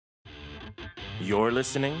You're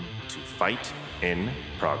listening to Fight in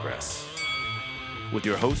Progress. With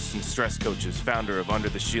your hosts and stress coaches, founder of Under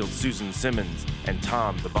the Shield, Susan Simmons, and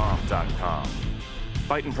TomTheBomb.com.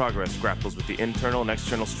 Fight in Progress grapples with the internal and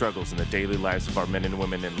external struggles in the daily lives of our men and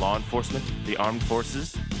women in law enforcement, the armed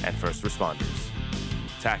forces, and first responders.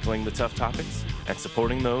 Tackling the tough topics and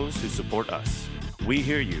supporting those who support us. We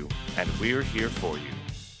hear you, and we're here for you.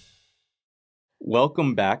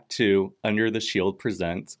 Welcome back to Under the Shield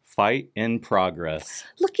Presents Fight in Progress.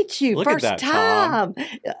 Look at you, Look first at that, time.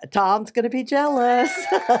 Tom's going to be jealous.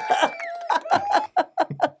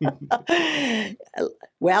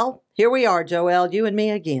 Well, here we are, Joel, you and me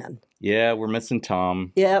again. Yeah, we're missing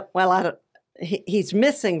Tom. Yep. Well, I don't. He's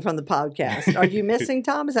missing from the podcast. Are you missing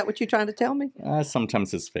Tom? Is that what you're trying to tell me? Sometimes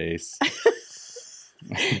his face.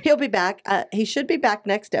 He'll be back. He should be back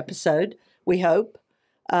next episode, we hope.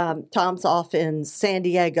 Tom's off in San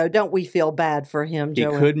Diego. Don't we feel bad for him,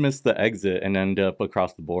 Joel? He could miss the exit and end up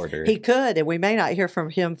across the border. He could, and we may not hear from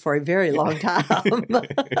him for a very long time,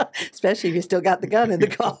 especially if you still got the gun in the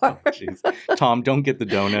car. Jeez. Tom, don't get the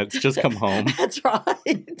donuts. Just come home. That's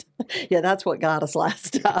right. Yeah, that's what got us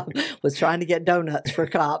last time, was trying to get donuts for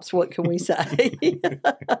cops. What can we say?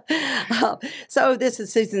 So this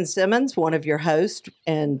is Susan Simmons, one of your hosts,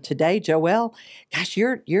 and today, Joel, gosh,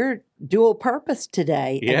 you're dual purpose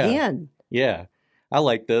today again. Yeah. I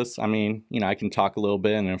like this. I mean, I can talk a little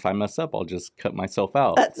bit, and if I mess up, I'll just cut myself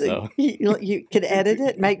out. So you can edit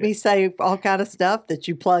it, make me say all kind of stuff that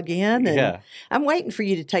you plug in. And yeah. I'm waiting for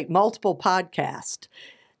you to take multiple podcasts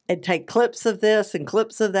and take clips of this and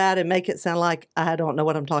clips of that and make it sound like I don't know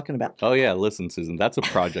what I'm talking about. Oh, yeah. Listen, Susan, that's a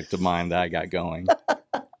project of mine that I got going.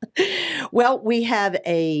 Well, we have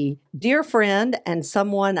a dear friend and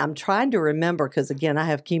someone I'm trying to remember because, again, I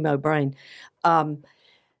have chemo brain.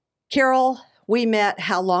 Carol, we met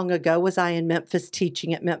how long ago? Was I in Memphis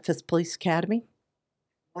teaching at Memphis Police Academy?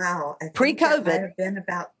 Wow. I think Pre-COVID. That might have been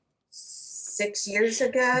about 6 years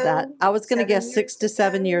ago. I was going to guess 6 to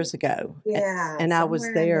 7 ago. years ago. Yeah. And I was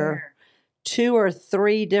somewhere in there 2 or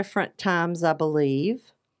 3 different times, I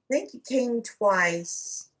believe. I think you came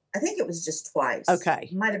twice. I think it was just twice. Okay.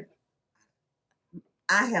 Might have.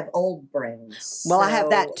 I have old brains. Well, I have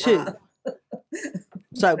that too.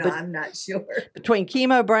 So, no, but I'm not sure. between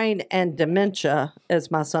chemo brain and dementia,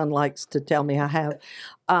 as my son likes to tell me I have,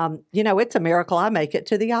 it's a miracle I make it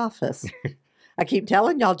to the office. I keep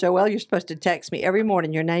telling y'all, Joel, you're supposed to text me every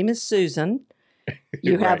morning. Your name is Susan.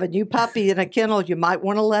 You have a new puppy in a kennel you might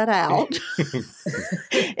want to let out.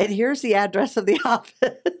 And here's the address of the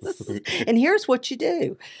office. And here's what you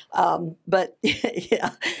do. But yeah,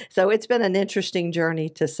 so it's been an interesting journey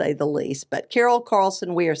to say the least. But Carol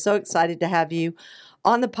Carlson, we are so excited to have you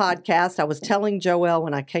on the podcast. I was telling Joel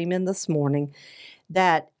when I came in this morning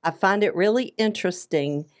that I find it really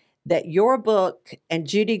interesting that your book and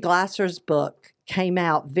Judy Glasser's book came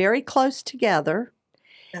out very close together.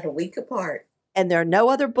 About a week apart. And there are no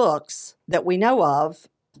other books that we know of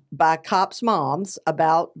by cops' moms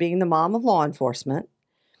about being the mom of law enforcement.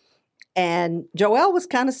 And Joel was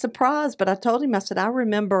kind of surprised, but I told him, I said, I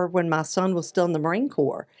remember when my son was still in the Marine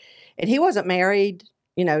Corps and he wasn't married,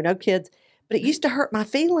 no kids, but it used to hurt my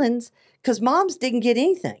feelings because moms didn't get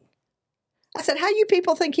anything. I said, how you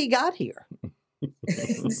people think he got here?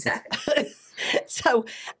 Exactly. So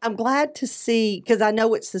I'm glad to see, because I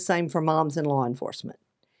know it's the same for moms in law enforcement.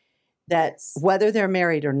 That whether they're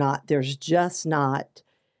married or not, there's just not,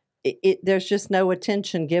 there's just no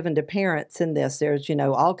attention given to parents in this. There's,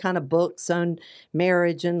 all kind of books on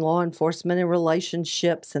marriage and law enforcement and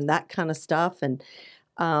relationships and that kind of stuff. And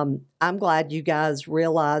I'm glad you guys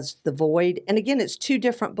realized the void. And again, it's 2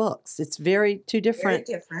 different books. It's two different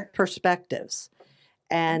perspectives.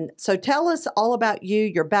 And so tell us all about you,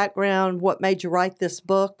 your background, what made you write this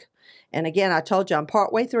book. And again, I told you I'm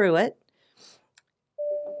partway through it.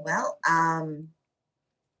 Well,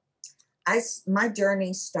 my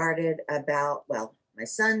journey started my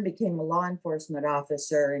son became a law enforcement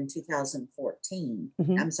officer in 2014.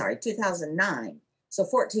 Mm-hmm. I'm sorry, 2009. So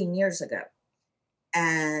 14 years ago.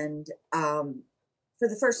 And for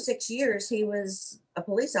the first 6 years, he was a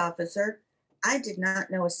police officer. I did not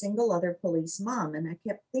know a single other police mom. And I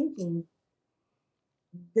kept thinking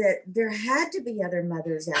that there had to be other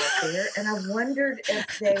mothers out there. And I wondered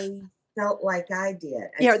if they felt like I did.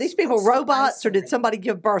 Are these people robots or did somebody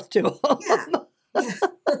give birth to them? Yeah.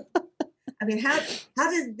 I mean, how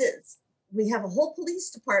did this? We have a whole police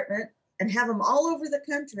department and have them all over the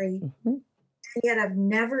country. Mm-hmm. And yet I've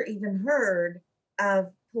never even heard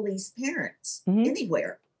of police parents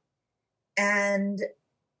anywhere. And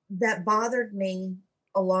that bothered me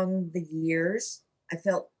along the years. I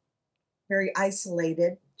felt very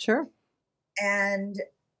isolated. Sure. And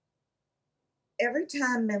every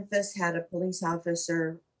time Memphis had a police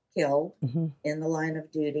officer killed in the line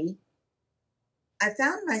of duty, I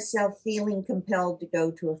found myself feeling compelled to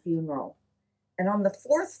go to a funeral. And on the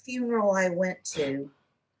fourth funeral I went to,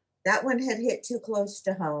 that one had hit too close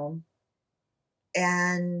to home.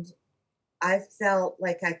 And I felt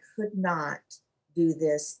like I could not do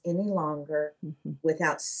this any longer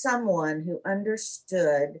without someone who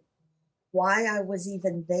understood why I was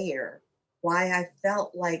even there, why I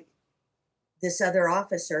felt like this other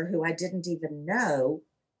officer who I didn't even know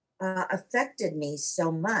affected me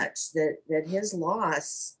so much that his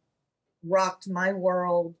loss rocked my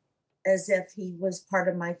world as if he was part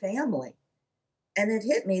of my family. And it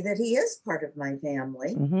hit me that he is part of my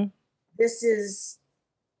family. This is,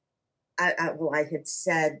 I had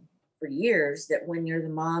said for years that when you're the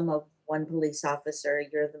mom of one police officer,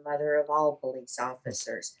 you're the mother of all police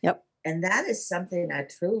officers. Yep. And that is something I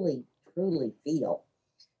truly, truly feel.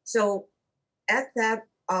 So at that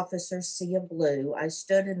officer's sea of blue, I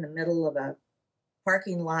stood in the middle of a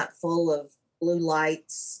parking lot full of blue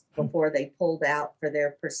lights before they pulled out for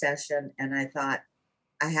their procession. And I thought,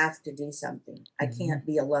 I have to do something. I can't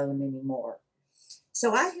be alone anymore.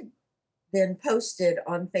 So I had then posted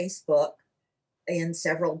on Facebook and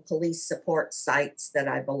several police support sites that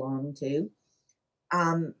I belong to.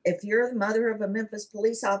 If you're the mother of a Memphis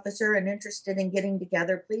police officer and interested in getting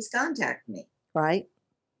together, please contact me. Right.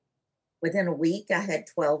 Within a week, I had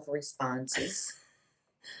 12 responses.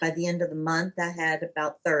 By the end of the month, I had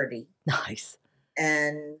about 30. Nice.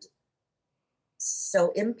 And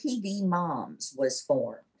so MPD Moms was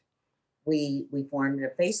formed. We formed a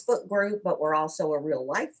Facebook group, but we're also a real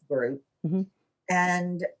life group.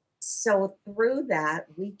 And so through that,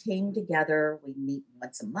 we came together. We meet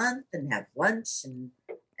once a month and have lunch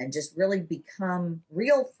and just really become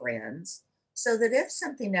real friends, so that if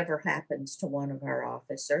something ever happens to one of our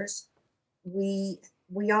officers, we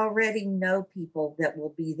already know people that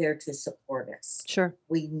will be there to support us. Sure.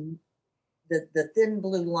 The thin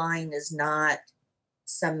blue line is not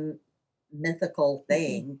some mythical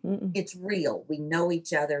thing. It's real. We know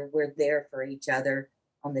each other. We're there for each other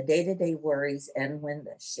on the day-to-day worries and when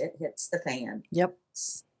the shit hits the fan. Yep.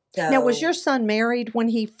 So, Now, was your son married when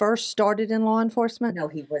he first started in law enforcement? No,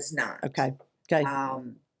 he was not. Okay.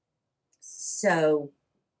 So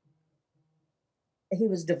he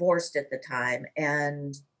was divorced at the time,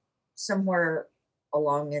 and somewhere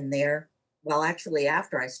along in there, well, actually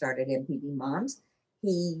after I started MPD Moms,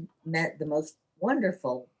 he met the most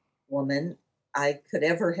wonderful woman I could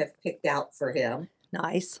ever have picked out for him.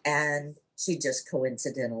 Nice. And she just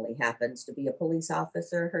coincidentally happens to be a police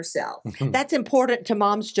officer herself. That's important to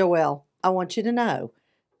moms, Joelle. I want you to know.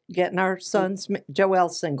 Getting our sons,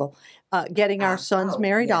 Joelle's single, getting our sons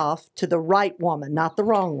married off to the right woman, not the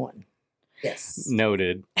wrong one. Yes.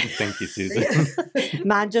 Noted. Thank you, Susan.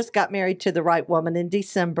 Mine just got married to the right woman in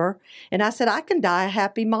December. And I said, I can die a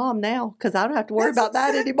happy mom now because I don't have to worry about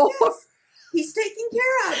that anymore. Yes. He's taken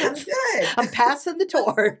care of. I'm good. I'm passing the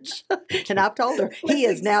torch. And I've told her, he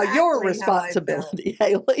is now your responsibility,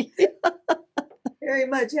 Haley. Very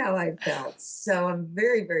much how I felt. So I'm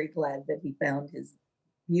very, very glad that he found his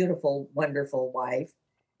beautiful, wonderful wife.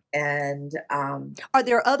 And are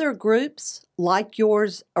there other groups like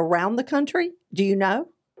yours around the country? Do you know?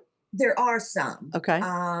 There are some. Okay.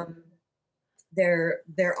 There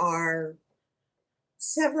are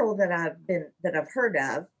several that I've heard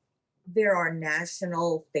of. There are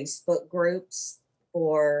national Facebook groups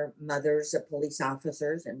for mothers of police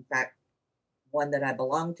officers. In fact, one that I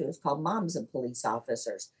belong to is called Moms of Police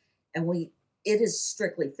Officers. And it is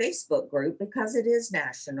strictly Facebook group because it is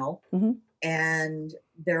national. And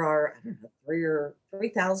there are, I don't know,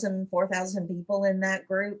 3,000, 4,000 people in that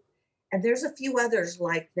group. And there's a few others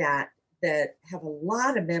like that have a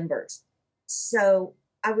lot of members. So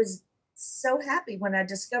I was so happy when I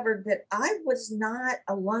discovered that I was not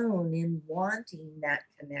alone in wanting that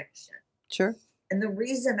connection. Sure. And the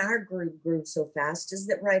reason our group grew so fast is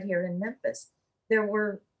that right here in Memphis, there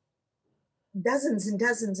were dozens and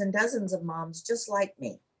dozens and dozens of moms just like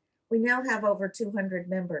me. We now have over 200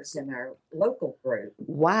 members in our local group.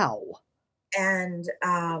 Wow. And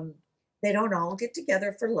they don't all get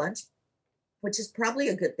together for lunch, which is probably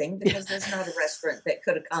a good thing because there's not a restaurant that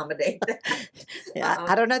could accommodate that. Yeah,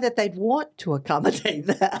 I don't know that they'd want to accommodate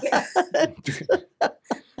that. Yeah.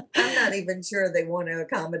 I'm not even sure they want to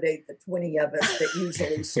accommodate the 20 of us that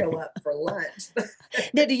usually show up for lunch.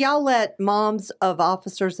 Now, do y'all let moms of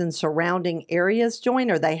officers in surrounding areas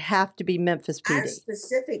join, or they have to be Memphis PD? Our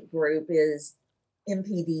specific group is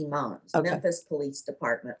MPD moms, Okay. Memphis Police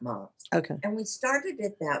Department moms. Okay. And we started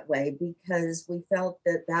it that way because we felt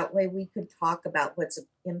that that way we could talk about what's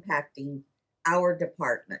impacting our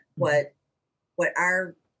department, what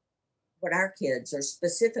our kids are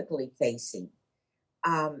specifically facing.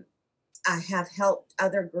 I have helped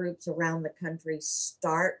other groups around the country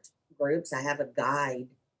start groups. I have a guide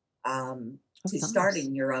to nice.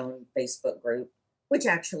 starting your own Facebook group, which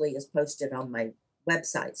actually is posted on my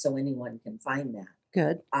website, so anyone can find that.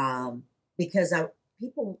 Good. Because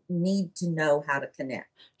people need to know how to connect.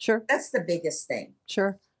 Sure. That's the biggest thing.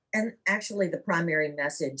 Sure. And actually, the primary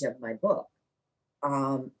message of my book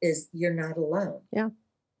is you're not alone. Yeah.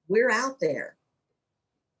 We're out there.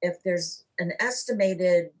 If there's an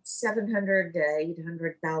estimated 700 to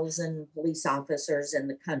 800,000 police officers in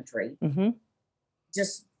the country, Mm-hmm.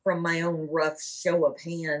 just from my own rough show of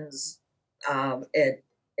hands at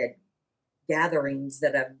gatherings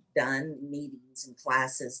that I've done, meetings and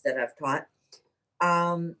classes that I've taught,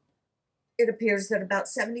 it appears that about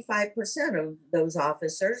 75% of those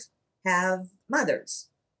officers have mothers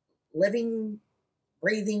living,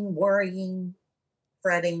 breathing, worrying,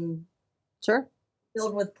 fretting, Sure.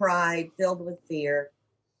 filled with pride, filled with fear.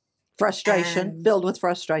 Frustration. And- Filled with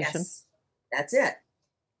frustration. Yes, that's it.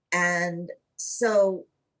 And so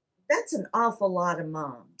that's an awful lot of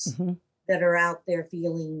moms Mm-hmm. that are out there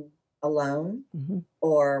feeling alone Mm-hmm.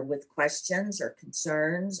 or with questions or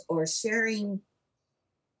concerns or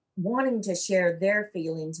wanting to share their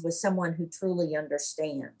feelings with someone who truly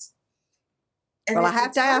understands. And Well, I if have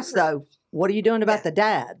it's to ask hard- though, what are you doing about Yeah. the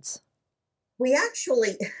dads? We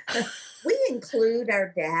actually we include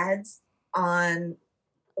our dads on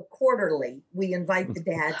quarterly. We invite the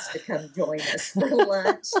dads to come join us for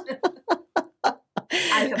lunch.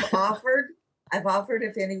 I've offered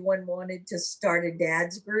if anyone wanted to start a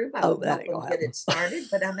dad's group, I Oh, would that help ain't them gonna get happen. it started,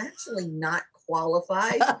 but I'm actually not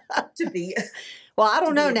qualified to be Well, I to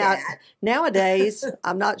don't be know a now. dad. Nowadays,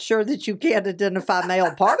 I'm not sure that you can't identify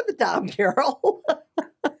male part of the time, Carol.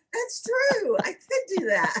 That's true. I could do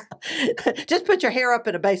that. Just put your hair up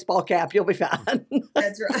in a baseball cap, you'll be fine.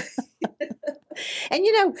 That's right. And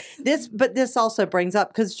you know, this also brings up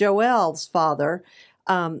because Joelle's father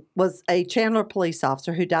was a Chandler police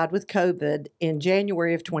officer who died with COVID in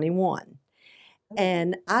January of 21.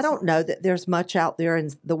 And I don't know that there's much out there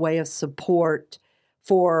in the way of support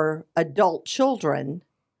for adult children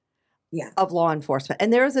Yeah. of law enforcement.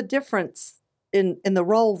 And there is a difference in the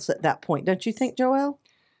roles at that point, don't you think, Joelle?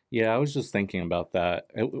 Yeah, I was just thinking about that.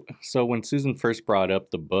 So when Susan first brought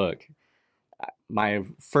up the book, my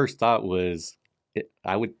first thought was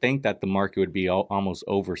I would think that the market would be almost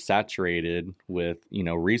oversaturated with,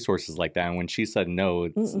 resources like that. And when she said no,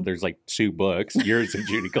 there's like 2 books, yours and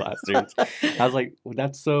Judy Glasser's. I was like, well,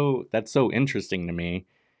 that's so interesting to me.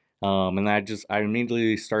 And I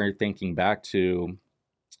immediately started thinking back to,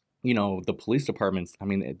 the police departments. I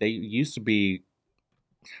mean, they used to be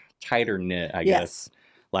tighter knit, I guess,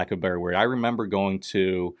 lack of a better word. I remember going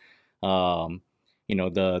to,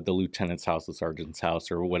 the lieutenant's house, the sergeant's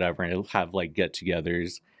house, or whatever, and it'll have like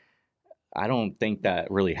get-togethers. I don't think that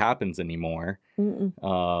really happens anymore.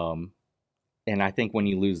 Mm-mm. And I think when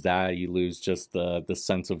you lose that, you lose just the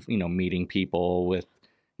sense of meeting people with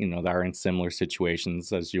that are in similar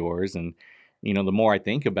situations as yours. And the more I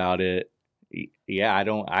think about it, yeah,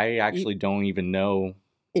 I actually don't even know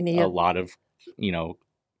a lot of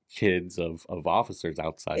kids of officers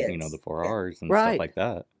outside Kids, the 4 yeah. R's and Right. stuff like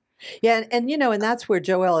that. Yeah, and and that's where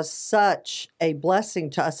Joel is such a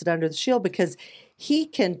blessing to us at Under the Shield because he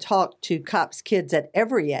can talk to cops' kids at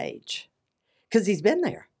every age because he's been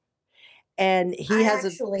there, and he I has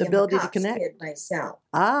actually the am ability a to cop's connect. kid myself.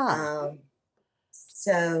 Ah,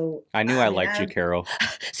 So I knew I mean, liked you, Carol.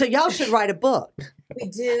 so y'all should write a book. We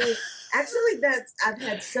do. Actually, I've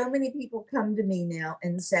had so many people come to me now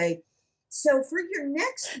and say, so for your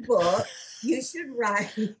next book, you should write.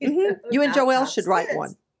 Mhm. You and about Joel cops' should write kids."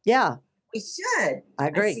 one. Yeah, We should. I I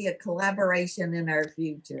agree. see a collaboration in our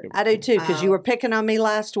future. I do too because you were picking on me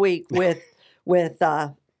last week with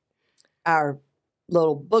our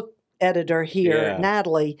little book editor here, Yeah.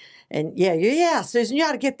 Natalie, and yeah, Susan, you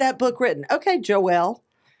ought to get that book written. Okay, Joel.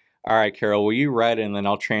 All right, Carol, will you write it and then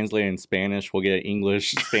I'll translate it in Spanish? We'll get an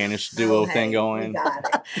English-Spanish duo Oh, thing hey, going. We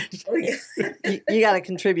got it. You got to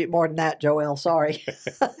contribute more than that, Joel. Sorry.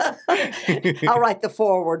 I'll write the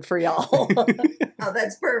foreword for y'all. Oh,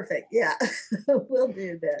 that's perfect. Yeah, we'll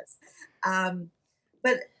do this.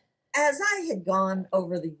 But as I had gone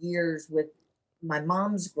over the years with my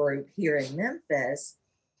mom's group here in Memphis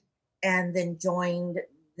and then joined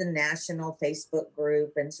the national Facebook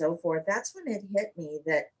group and so forth, that's when it hit me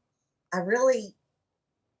that I really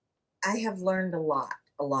I have learned a lot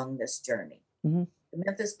along this journey. Mhm. The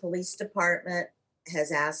Memphis Police Department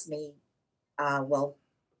has asked me, well,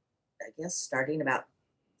 I guess starting about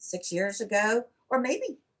 6 years ago, or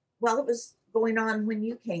maybe, well, it was going on when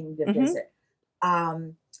you came to Mhm. visit.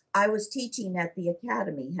 I was teaching at the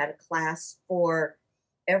academy, had a class for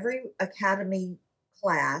every academy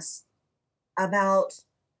class about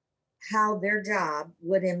how their job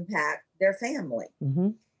would impact their family.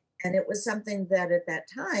 Mhm. And it was something that at that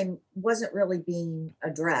time wasn't really being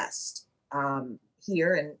addressed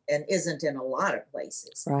here and isn't in a lot of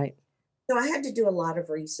places. Right. So I had to do a lot of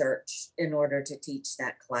research in order to teach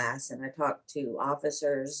that class. And I talked to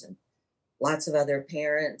officers and lots of other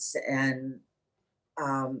parents and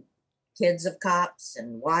kids of cops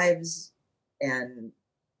and wives and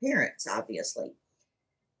parents, obviously.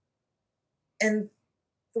 And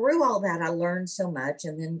through all that, I learned so much.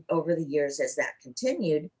 And then over the years, as that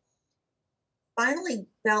continued, finally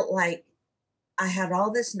felt like I had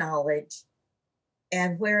all this knowledge.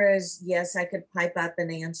 And whereas, yes, I could pipe up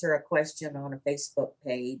and answer a question on a Facebook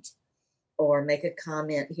page or make a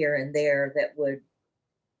comment here and there that would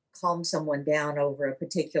calm someone down over a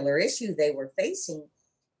particular issue they were facing,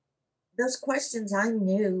 those questions I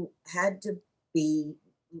knew had to be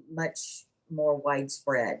much more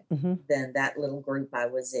widespread Mhm. than that little group I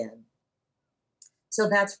was in. So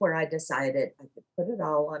that's where I decided I could put it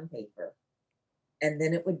all on paper and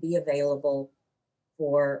then it would be available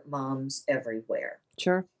for moms everywhere.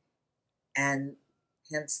 Sure. And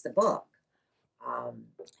hence the book.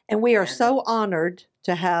 And we are And so honored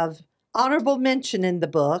to have honorable mention in the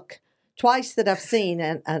book twice that I've seen.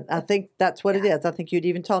 And I think that's what it Yeah. is. I think you'd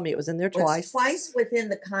even told me it was in there Well, twice. it's twice within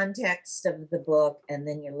the context of the book, and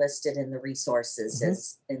then you're listed in the resources Mhm.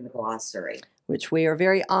 as in the glossary. Which we are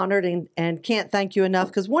very honored and can't thank you enough.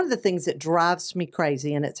 Because one of the things that drives me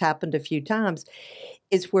crazy, and it's happened a few times,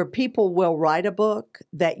 is where people will write a book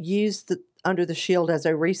that use the Under the Shield as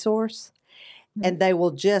a resource, and they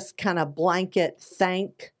will just kind of blanket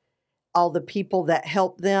thank all the people that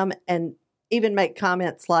help them and even make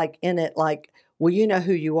comments like in it like, well, you know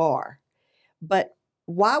who you are. But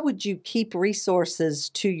why would you keep resources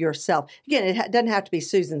to yourself? Again, it doesn't have to be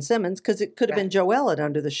Susan Simmons because it could have been Right. Joelle at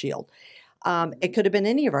Under the Shield. It could have been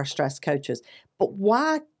any of our stress coaches. But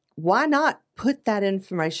why not put that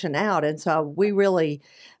information out? And so we really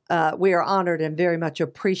we are honored and very much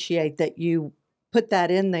appreciate that you put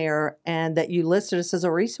that in there and that you listed us as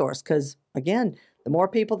a resource. Because again, the more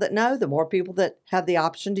people that know, the more people that have the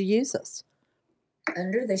option to use us.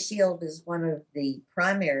 Under the Shield is one of the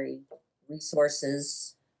primary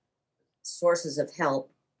sources of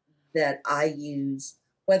help that I use,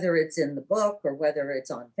 whether it's in the book or whether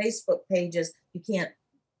it's on Facebook pages. You can't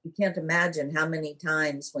imagine how many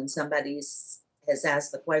times when somebody has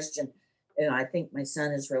asked the question, I think my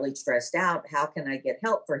son is really stressed out. How can I get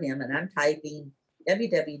help for him? And I'm typing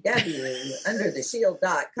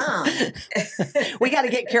www.undertheshield.com. We got to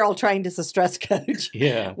get Carol trained as a stress coach.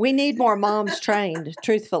 Yeah. We need more moms trained,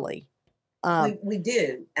 truthfully. We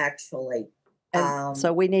do, actually. And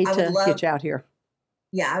so we need to get you out here.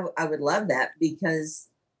 Yeah, I would love that, because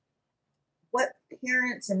what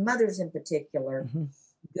parents and mothers in particular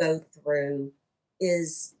go through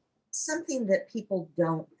is something that people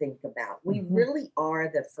don't think about. We really are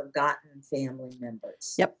the forgotten family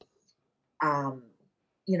members. Yep.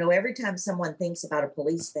 Every time someone thinks about a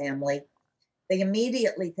police family, they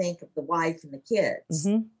immediately think of the wife and the kids.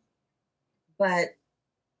 But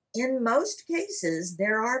in most cases,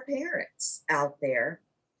 there are parents out there,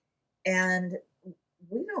 and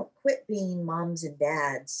we don't quit being moms and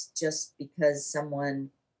dads just because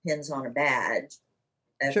someone pins on a badge.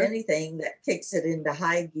 If Sure. anything, that kicks it into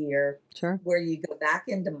high gear, Sure. where you go back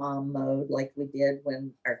into mom mode like we did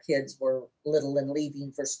when our kids were little and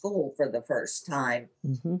leaving for school for the first time,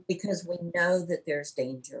 because we know that there's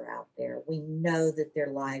danger out there. We know that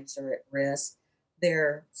their lives are at risk.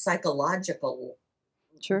 Their psychological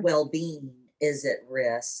Sure. well-being is at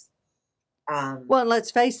risk. Well, and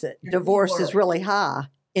let's face it, And divorce we is were- really high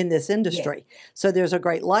in this industry. So there's a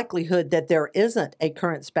great likelihood that there isn't a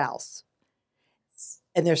current spouse,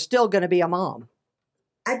 and there's still going to be a mom.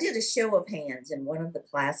 I did a show of hands in one of the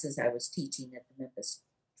classes I was teaching at the Memphis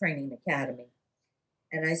Training Academy.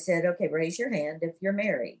 And I said, okay, raise your hand if you're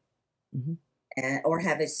married or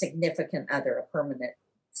have a significant other, a permanent,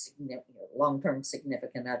 long-term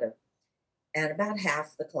significant other. And about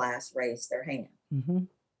half the class raised their hand. I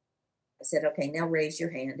said, okay, now raise your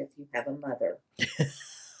hand if you have a mother.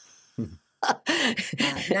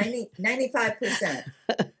 95%.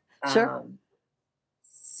 Sure.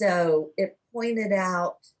 So it pointed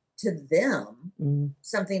out to them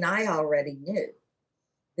something I already knew,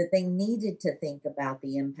 that they needed to think about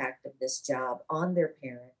the impact of this job on their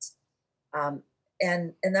parents.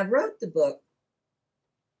 And I wrote the book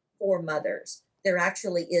for mothers. There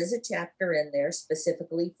actually is a chapter in there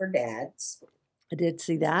specifically for dads, I did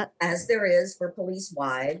see that. as there is for police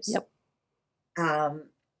wives. Yep.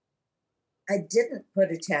 I didn't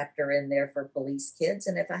put a chapter in there for police kids,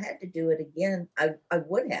 and if I had to do it again, I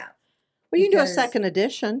would have. Well, you can do a Because- second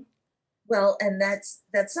edition. Well, and that's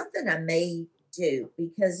something I may do,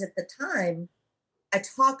 because at the time I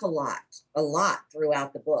talk a lot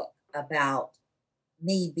throughout the book about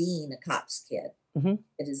me being a cop's kid. Mhm.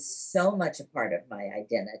 It is so much a part of my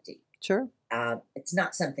identity. Sure. It's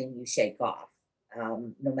not something you shake off,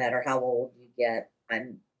 no matter how old you get.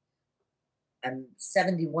 I'm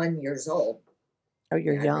 71 years old. Oh,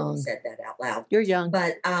 you're I really young. said that out loud. You're young.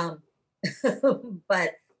 But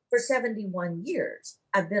but for 71 years,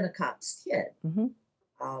 I've been a cop's kid. Mhm.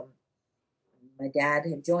 My dad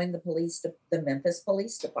had joined the Memphis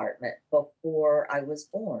Police Department before I was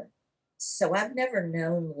born. So I've never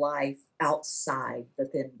known life outside the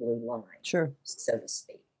thin blue line, Sure. so to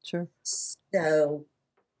speak. Sure. So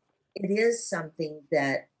it is something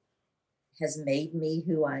that has made me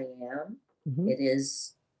who I am. Mhm. It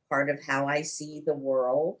is part of how I see the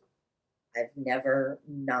world. I've never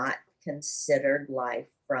not considered life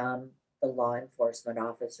from the law enforcement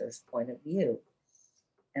officer's point of view.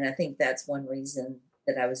 And I think that's one reason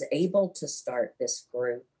that I was able to start this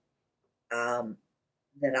group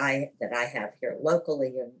that I have here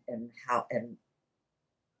locally, and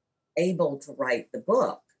able to write the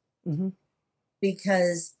book, Mhm.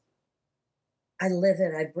 because I live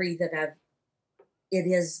it, I breathe it, it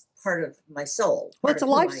is part of my soul. Well, part it's a of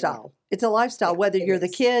who I am. lifestyle. It's a lifestyle. Yeah, Whether it you're the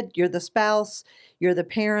is. kid, you're the spouse, you're the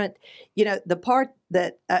parent. You know, the part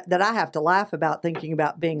that I have to laugh about thinking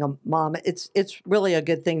about being a mom. It's really a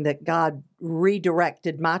good thing that God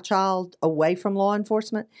redirected my child away from law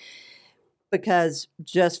enforcement. Because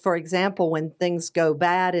just for example, when things go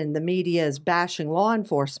bad and the media is bashing law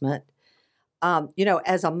enforcement, you know,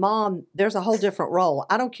 as a mom, there's a whole different role.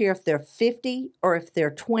 I don't care if they're 50 or if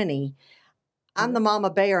they're 20. I'm the mama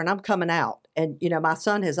bear and I'm coming out. And, you know, my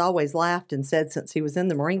son has always laughed and said since he was in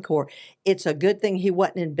the Marine Corps, it's a good thing he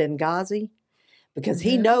wasn't in Benghazi, because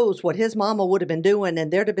he Mhm. knows what his mama would have been doing,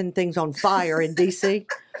 and there'd have been things on fire in D.C.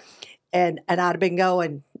 and I'd have been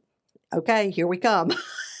going, okay, here we come.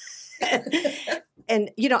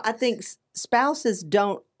 And, you know, I think spouses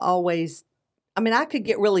don't always, I mean, I could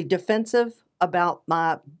get really defensive about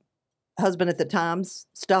my husband at the time's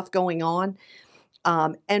stuff going on.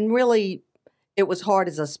 And really, it was hard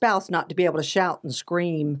as a spouse not to be able to shout and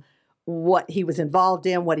scream what he was involved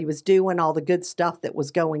in, what he was doing, all the good stuff that was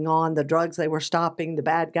going on, the drugs they were stopping, the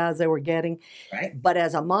bad guys they were getting. Right. But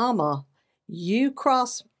as a mama, you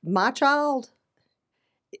cross my child,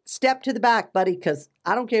 step to the back, buddy, because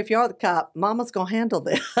I don't care if you're the cop, mama's going to handle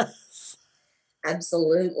this.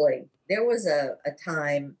 Absolutely. There was a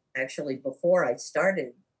time, actually, before I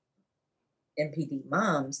started MPD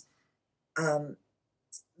Moms, the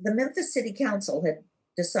Memphis City Council had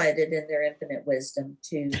decided in their infinite wisdom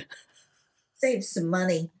to save some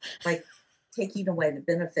money by taking away the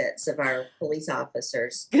benefits of our police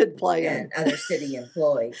officers Good plan. and other city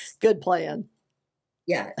employees. Good plan.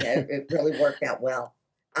 Yeah, it really worked out well.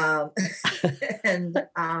 And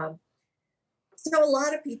so a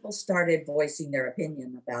lot of people started voicing their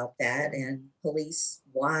opinion about that, and police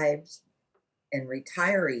wives and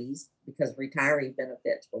retirees, because retiree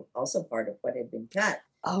benefits were also part of what had been cut,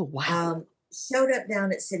 Oh, wow. showed up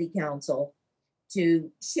down at City Council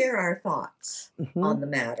to share our thoughts Mhm. on the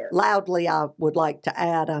matter. Loudly, I would like to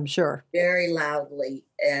add, I'm sure. Very loudly,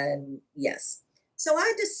 and yes. So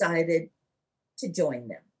I decided to join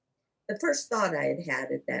them. The first thought I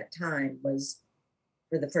had at that time was,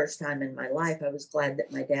 for the first time in my life, I was glad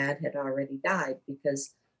that my dad had already died,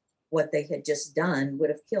 because what they had just done would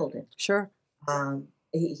have killed him. Sure.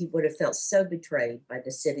 He would have felt so betrayed by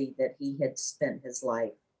the city that he had spent his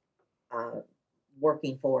life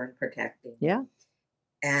working for and protecting. Yeah.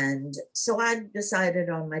 And so I decided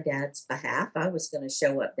on my dad's behalf, I was going to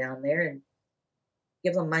show up down there and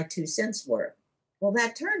give him my 2 cents worth. Well,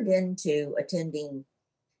 that turned into attending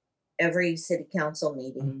every city council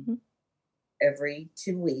meeting Mhm. every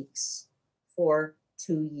 2 weeks for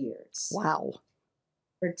 2 years. Wow.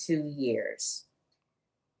 For 2 years.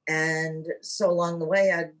 And so along the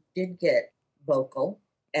way, I did get vocal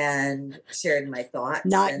and shared my thoughts.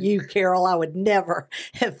 Not and you, Carol. I would never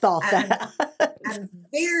have thought that. I'm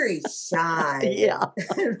very shy. Yeah.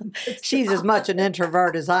 She's as much an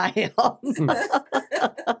introvert as I am.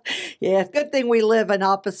 Yeah, it's a good thing we live in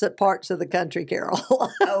opposite parts of the country, Carol.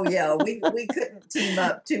 Oh yeah, we couldn't team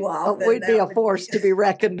up too often. We'd be That a would force to be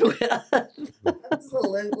reckoned with.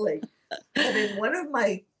 Absolutely. But in one of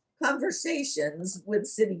my conversations with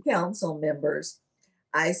city council members,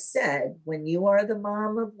 I said, when you are the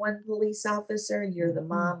mom of one police officer, you're the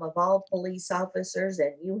mom of all police officers,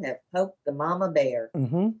 and you have poked the mama bear.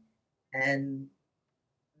 Mm-hmm. And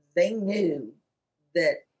they knew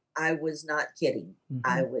that I was not kidding.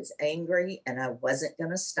 I was angry and I wasn't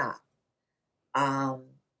going to stop.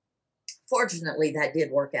 Fortunately, that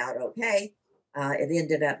did work out okay. It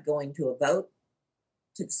ended up going to a vote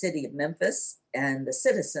to the city of Memphis, and the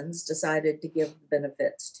citizens decided to give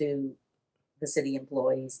benefits to the city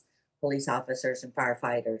employees, police officers, and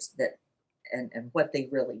firefighters that and what they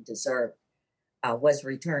really deserved was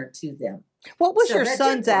returned to them. What was So your that did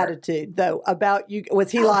son's work. attitude, though, about you? Was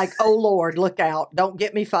he like, oh, Lord, look out, don't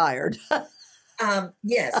get me fired?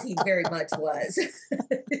 Yes, he very much was.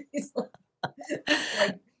 He's like,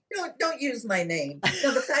 don't use my name.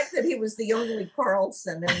 No, the fact that he was the only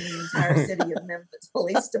Carlson in the entire city of Memphis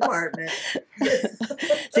Police Department.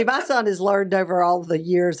 See, my son has learned over all the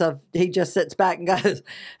years of, he just sits back and goes,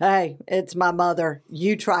 hey, it's my mother.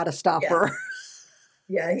 You try to stop her.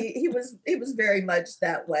 Yeah, he was very much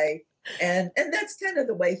that way. And that's kind of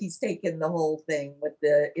the way he's taken the whole thing with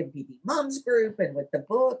the MPD Moms group and with the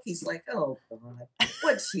book. He's like, oh God,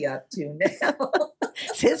 what's she up to now?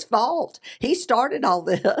 It's his fault. He started all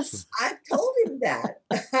this. I've told him that.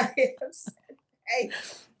 I have said, hey,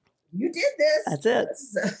 you did this.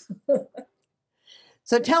 That's it.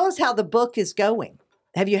 So tell us how the book is going.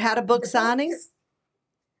 Have you had a book signing?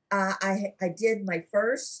 I did my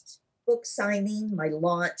first book signing, my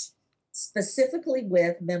launch, specifically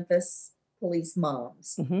with Memphis Police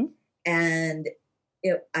Moms. Mm-hmm. And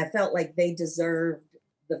I felt like they deserved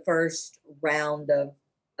the first round of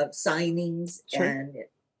signings, Sure. and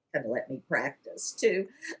it kind of let me practice too.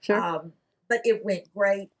 Sure. But it went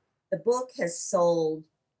great. The book has sold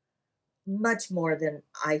much more than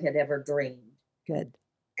I had ever dreamed. Good.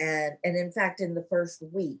 And in fact, in the first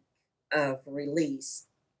week of release,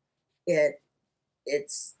 it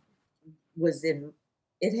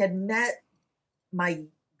had met my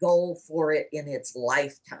goal for it in its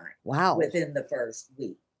lifetime. Wow. Within the first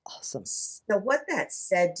week. Awesome. So what that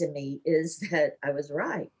said to me is that I was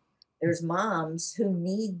right. There's moms who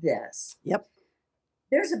need this. Yep.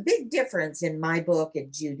 There's a big difference in my book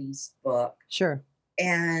and Judy's book. Sure.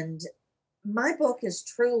 And my book is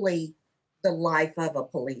truly the life of a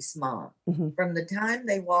police mom. Mm-hmm. From the time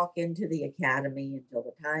they walk into the academy until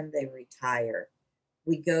the time they retire,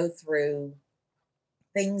 we go through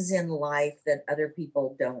things in life that other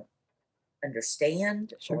people don't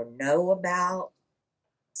understand Sure. or know about,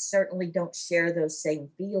 certainly don't share those same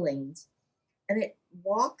feelings. And it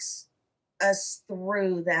walks us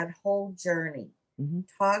through that whole journey, Mm-hmm.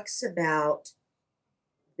 talks about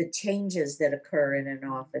the changes that occur in an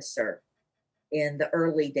officer in the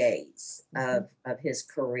early days of his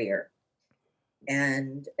career,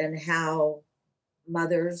 and how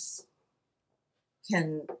mothers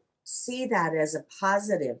can see that as a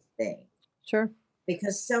positive thing. Sure.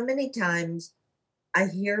 Because so many times I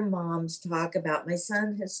hear moms talk about, my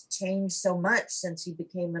son has changed so much since he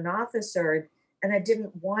became an officer, and I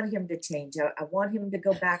didn't want him to change. I want him to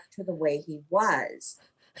go back to the way he was.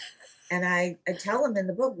 And I tell him in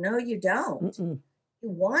the book, no, you don't. Mm-mm. You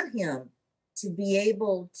want him to be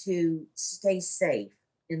able to stay safe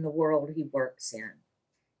in the world he works in.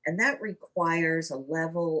 And that requires a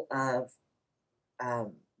level of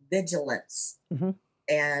vigilance Mhm.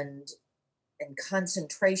 and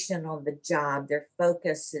concentration on the job. Their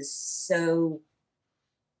focus is so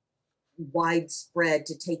widespread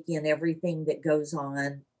to take in everything that goes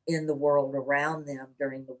on in the world around them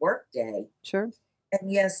during the workday. Sure.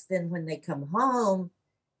 And yes, then when they come home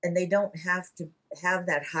and they don't have to have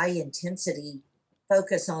that high intensity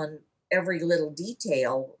focus on every little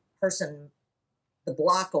detail, person the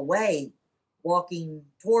block away walking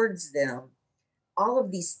towards them, all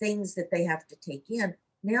of these things that they have to take in,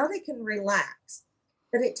 now they can relax.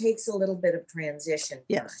 But it takes a little bit of transition time.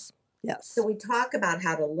 Yes. Yes. So we talk about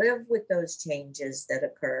how to live with those changes that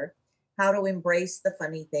occur, how to embrace the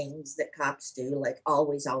funny things that cops do, like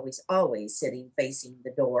always, always, always sitting facing the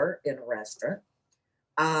door in a restaurant.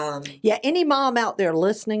 Yeah, any mom out there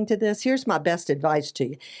listening to this, here's my best advice to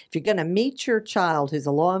you. If you're going to meet your child who's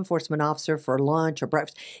a law enforcement officer for lunch or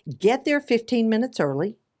breakfast, get there 15 minutes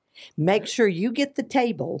early. Make sure you get the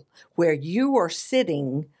table where you are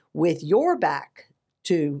sitting with your back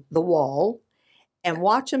to the wall, and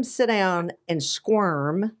watch them sit down and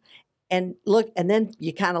squirm and look, and then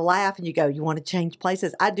you kind of laugh and you go, you want to change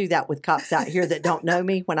places? I do that with cops out here that don't know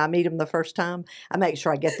me when I meet them the first time. I make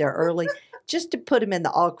sure I get there early just to put them in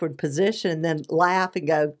the awkward position and then laugh and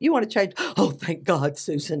go, you want to change? Oh, thank God,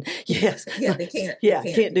 Susan. Yes. Yeah, they can't. Yeah,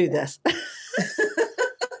 they can't do that. this. You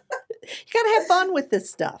got to have fun with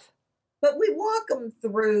this stuff. But we walk them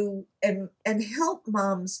through and help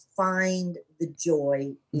moms find the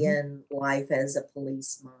joy in life as a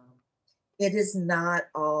police mom. It is not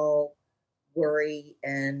all worry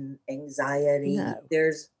and anxiety. No.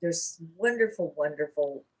 There's wonderful,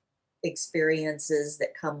 wonderful experiences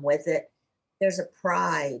that come with it. There's a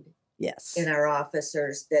pride Yes. in our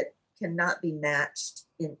officers that cannot be matched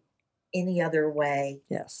in any other way.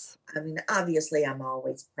 Yes. I mean, obviously, I'm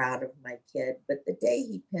always proud of my kid, but the day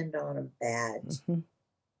he pinned on a badge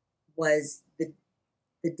was the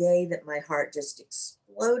day that my heart just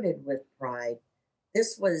exploded with pride.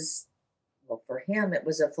 This was, well, for him, it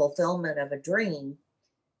was a fulfillment of a dream.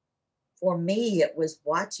 For me, it was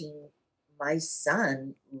watching my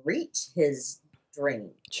son reach his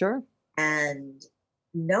dream Sure. and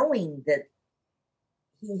knowing that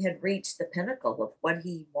he had reached the pinnacle of what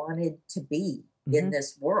he wanted to be in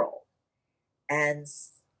this world. And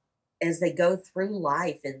as they go through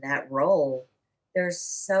life in that role, there's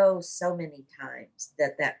so many times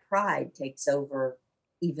that pride takes over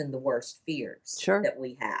even the worst fears Sure. that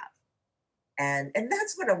we have. And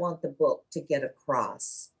that's what I want the book to get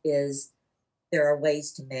across is there are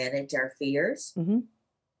ways to manage our fears and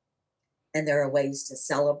there are ways to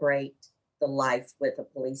celebrate the life with a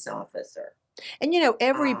police officer. And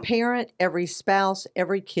every parent, every spouse,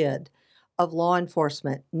 every kid of law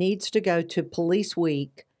enforcement needs to go to Police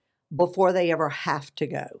Week before they ever have to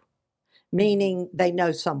go, meaning they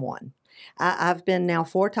know someone. I've been now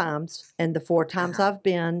 4 times, and the 4 times I've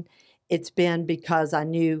been, it's been because I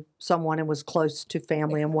knew someone and was close to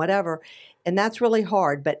family and whatever. And that's really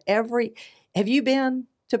hard. But have you been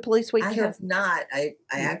to Police Week? I have not. I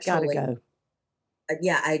actually gotta go.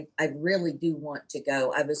 Yeah, I really do want to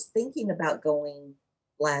go. I was thinking about going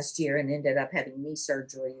last year and ended up having knee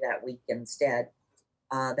surgery that week instead.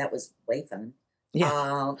 That was way fun.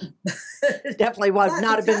 Yeah, definitely would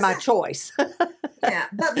not have been my choice. Yeah,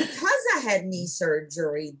 but because I had knee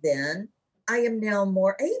surgery then, I am now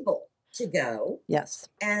more able to go. Yes.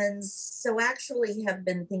 And so actually have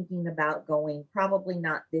been thinking about going, probably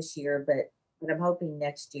not this year, but I'm hoping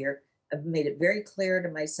next year. I've made it very clear to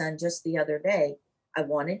my son just the other day, I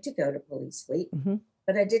wanted to go to Police Week,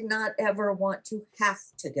 but I did not ever want to have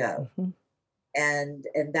to go. And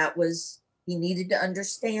that was, he needed to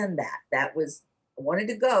understand that. That was, I wanted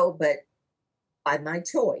to go, but by my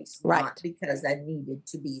choice, not because I needed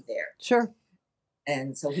to be there. Sure.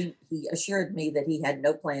 And so he assured me that he had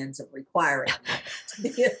no plans of requiring me to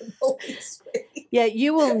be in Police Week. Yeah,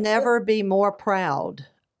 you will never be more proud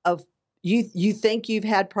of, you think you've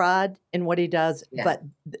had pride in what he does, but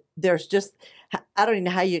there's just, I don't even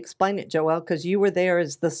know how you explain it, Joelle, because you were there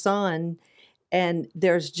as the son, and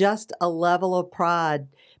there's just a level of pride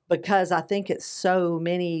because I think it's so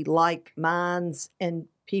many like minds and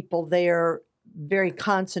people there, very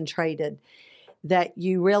concentrated, that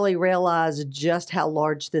you really realize just how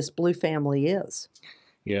large this Blue family is.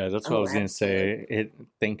 Yeah, that's what I was going to say.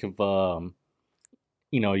 Think of,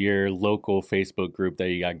 your local Facebook group that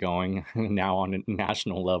you got going now on a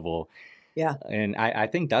national level. Yeah. And I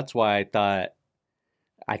think that's why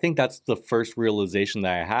I think that's the first realization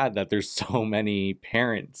that I had, that there's so many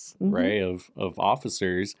parents, right, of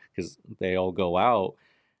officers, because they all go out.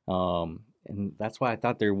 And that's why I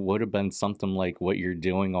thought there would have been something like what you're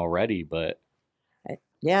doing already, but.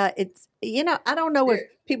 Yeah, it's, I don't know if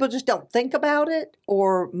people just don't think about it,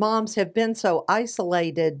 or moms have been so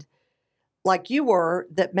isolated like you were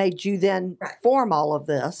that made you then form all of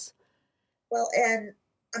this. Well, and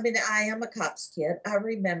I mean, I am a cop's kid. I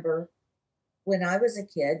remember when I was a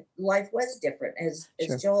kid, life was different. As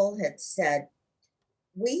Joel had said,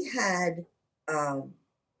 we had a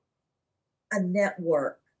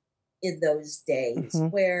network in those days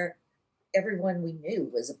where everyone we knew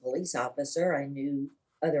was a police officer. I knew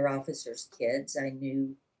other officers' kids. I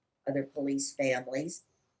knew other police families.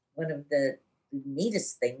 One of the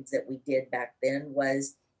neatest things that we did back then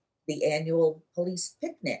was the annual police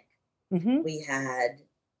picnic. We had,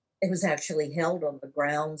 it was actually held on the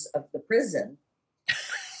grounds of the prison.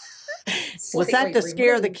 Was that to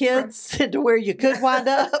scare the kids into where you could wind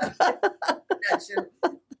up? Not sure.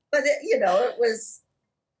 But it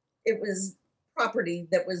was property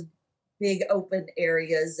that was big open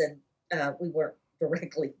areas, and we weren't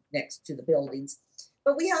directly next to the buildings.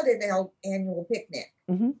 But we held an annual picnic.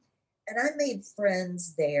 And I made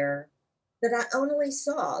friends there that I only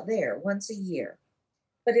saw there once a year.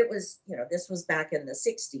 But it was, this was back in the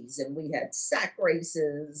 60s, and we had sack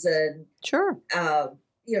races and, Sure. The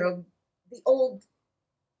old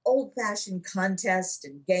fashioned contests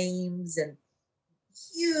and games and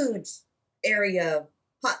huge area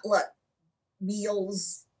potluck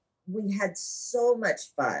meals. We had so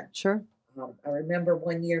much fun. Sure. I remember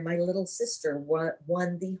one year my little sister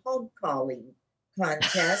won the hog calling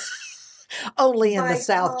contest. Only in the By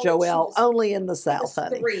South, college, Joelle. Only in the she South, was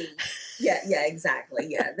honey. 3. Yeah, exactly.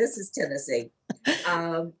 Yeah, this is Tennessee.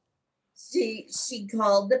 She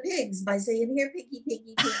called the pigs by saying, "Here, piggy,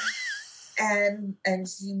 piggy, piggy," and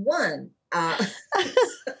she won.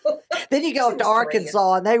 Then you go she up to was 3.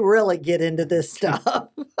 Arkansas and they really get into this stuff.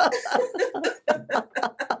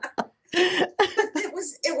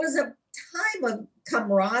 It was a time of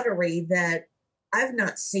camaraderie that I've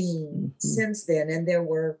not seen since then, and there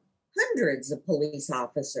were hundreds and hundreds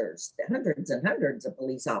of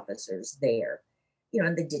police officers there.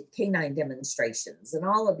 And they did canine demonstrations and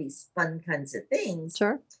all of these fun kinds of things.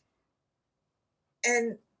 Sure.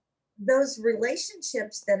 And those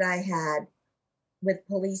relationships that I had with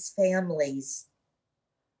police families,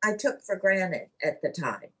 I took for granted at the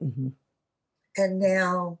time. Mm-hmm. And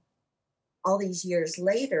now, all these years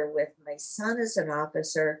later, with my son as an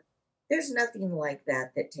officer, there's nothing like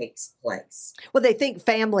that takes place. Well, they think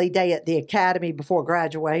family day at the academy before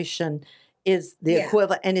graduation is the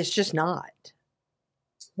equivalent, and it's just not.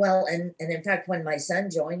 Well, and in fact, when my son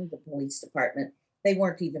joined the police department, they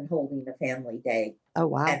weren't even holding a family day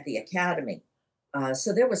at the academy.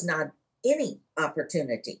 So there was not any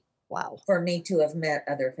opportunity for me to have met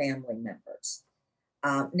other family members.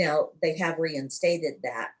 Now, they have reinstated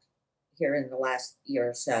that here in the last year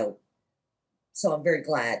or so. So I'm very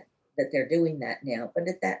glad that they're doing that now. But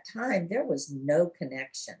at that time, there was no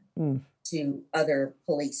connection to other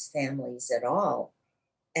police families at all.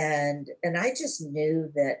 And I just knew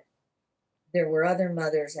that there were other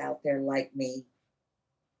mothers out there like me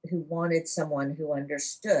who wanted someone who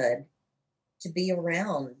understood to be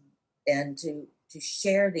around and to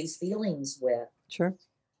share these feelings with. Sure.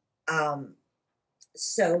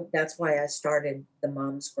 So that's why I started the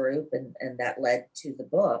Moms Group, and that led to the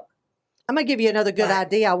book. I'm going to give you another good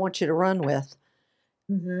idea I want you to run with.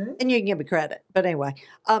 Mm-hmm. And you can give me credit. But anyway,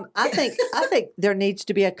 I think there needs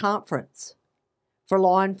to be a conference for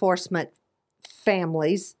law enforcement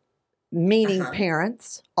families, meaning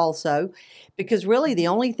parents also, because really the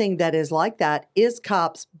only thing that is like that is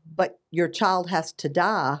cops, but your child has to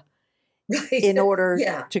die in order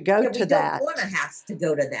to go to that. We don't want to have to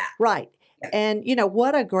go to that. Right. Yeah. And,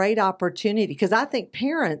 what a great opportunity, because I think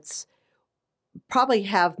parents probably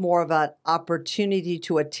have more of an opportunity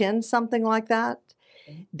to attend something like that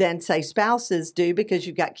than, say, spouses do, because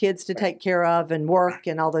you've got kids to take care of and work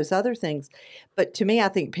and all those other things. But to me, I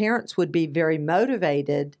think parents would be very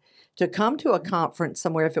motivated to come to a conference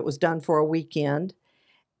somewhere if it was done for a weekend.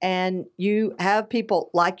 And you have people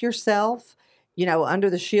like yourself, Under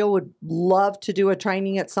the Shield would love to do a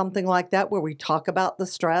training at something like that where we talk about the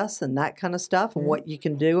stress and that kind of stuff and what you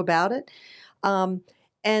can do about it. And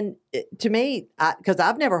to me, because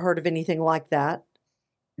I've never heard of anything like that.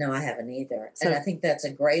 No, I haven't either. And I think that's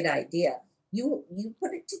a great idea. You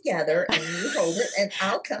put it together and you hold it, and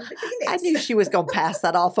I'll come to Phoenix. I knew she was going to pass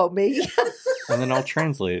that off on me. And then I'll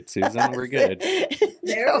translate it, Susan. We're good.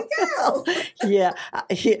 There we go. Yeah.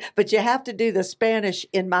 But you have to do the Spanish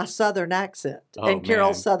in my Southern accent and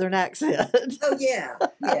Carol's Southern accent. Oh, yeah.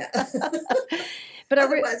 But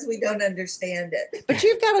otherwise, we don't understand it. But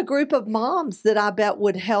you've got a group of moms that I bet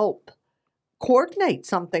would help coordinate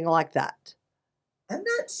something like that. I'm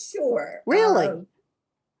not sure. Really?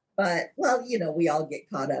 But, we all get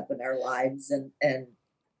caught up in our lives. And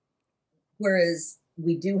whereas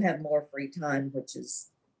we do have more free time, which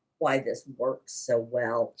is why this works so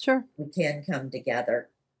well. Sure. We can come together.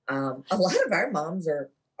 A lot of our moms are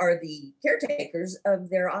the caretakers of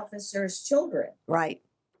their officers' children. Right.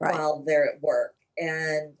 While they're at work.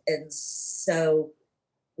 And so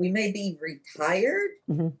we may be retired,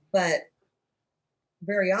 but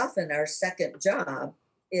very often our second job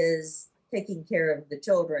is taking care of the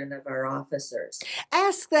children of our officers.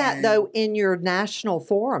 Ask that, though, in your national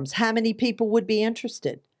forums. How many people would be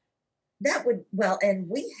interested? That would, and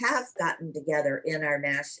we have gotten together in our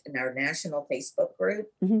national Facebook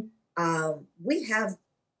group. We have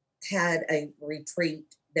had a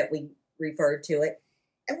retreat that we referred to it,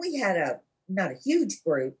 and we had not a huge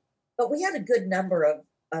group, but we had a good number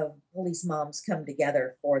of police moms come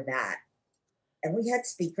together for that. and we had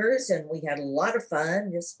speakers and we had a lot of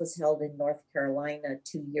fun. This was held in North Carolina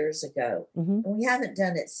 2 years ago. Mhm. And we haven't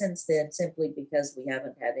done it since then simply because we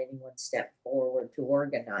haven't had anyone step forward to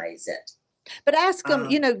organize it. But ask them,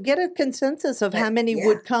 Um, get a consensus of how but many yeah,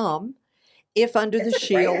 would come if Under the it's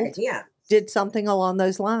a great Shield idea. did something along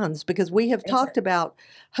those lines, because we have It's talked a, about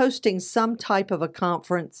hosting some type of a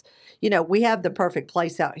conference. We have the perfect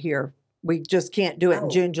place out here. We just can't do it in oh,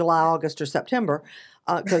 June, July, August, or September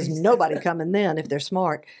because right, nobody coming then if they're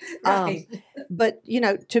smart. Um, right. but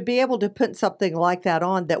to be able to put something like that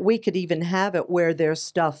on, that we could even have it where there's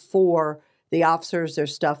stuff for the officers,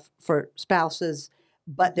 there's stuff for spouses,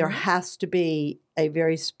 but there hmm has to be a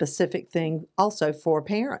very specific thing also for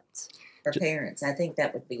parents. For parents, I think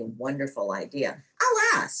that would be a wonderful idea.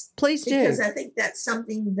 I'll ask Please because do. I think that's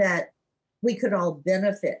something that we could all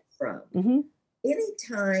benefit from. Hmm.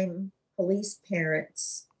 Anytime police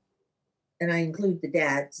parents, and I include the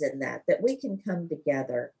dads in that we can come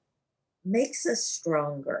together, makes us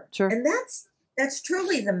stronger. Sure. And that's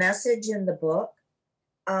truly the message in the book.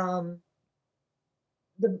 Um,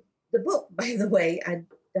 the book, by the way, I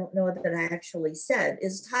don't know that I actually said,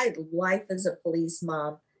 is titled Life as a Police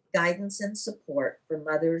Mom, Guidance and Support for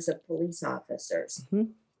Mothers of Police Officers. Hmm.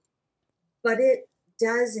 But it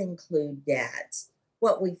does include dads.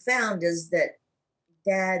 What we found is that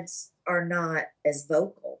dads are not as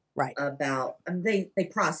vocal Right. about, they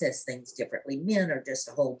process things differently. Men are just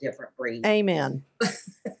a whole different breed. Amen.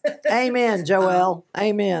 Amen, um, Joelle.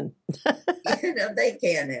 Amen. they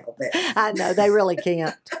can't help it. I know they really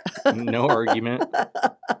can't. No argument.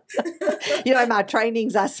 In my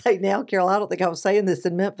trainings, I say now, Carol, I don't think I was saying this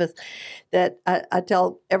in Memphis, that I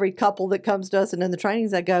tell every couple that comes to us, and in the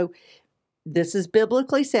trainings, I go, this is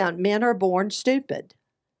biblically sound. Men are born stupid.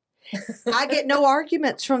 I get no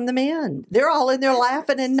arguments from the men. They're all in there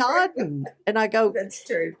laughing and nodding. And I go, That's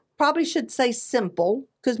true. probably should say simple,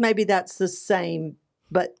 because maybe that's the same,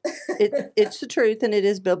 but it's the truth and it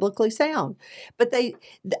is biblically sound. But I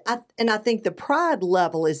think the pride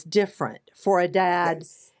level is different for a dad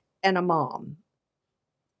Yes. and a mom.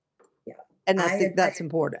 Yeah. And I think I that's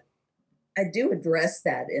important. I do address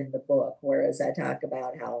that in the book, whereas I talk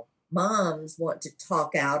about how moms want to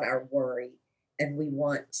talk out our worry and we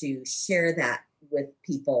want to share that with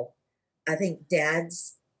people. I think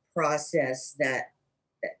dads process that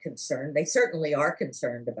concern. They certainly are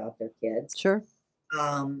concerned about their kids, Sure.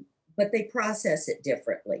 but they process it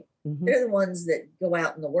differently. Hmm. They're the ones that go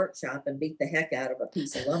out in the workshop and beat the heck out of a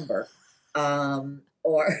piece of lumber,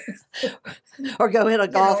 or Or go hit a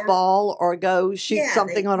golf or ball or go shoot yeah,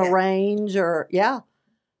 something on a range yeah.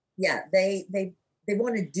 they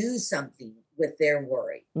want to do something with their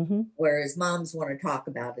worry, Hmm. whereas moms want to talk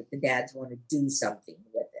about it. The dads want to do something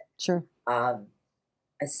with it. Sure.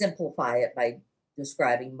 I simplify it by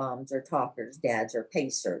describing moms are talkers, dads are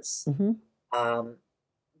pacers. Hmm.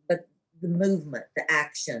 But the movement, the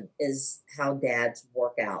action is how dads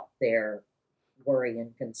work out their worry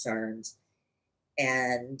and concerns.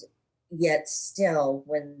 And yet, still,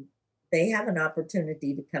 when they have an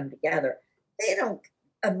opportunity to come together, they don't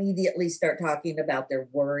immediately start talking about their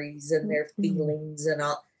worries and their feelings and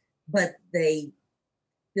all, but they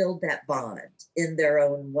build that bond in their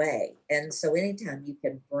own way. And so, anytime you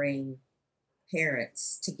can bring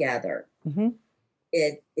parents together, Hmm.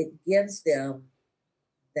 it gives them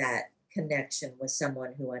that connection with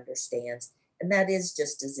someone who understands, and that is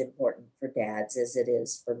just as important for dads as it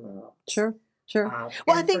is for moms. Sure. Sure.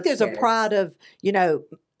 Well, I And think for there's a kids. pride of,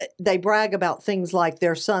 they brag about things like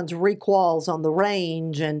their son's recalls on the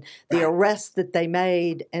range and the Right. arrests that they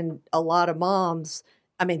made. And a lot of moms,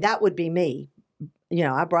 I mean, that would be me.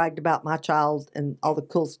 I bragged about my child and all the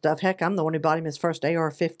cool stuff. Heck, I'm the one who bought him his first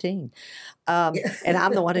AR-15. Yeah. And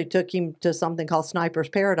I'm the one who took him to something called Sniper's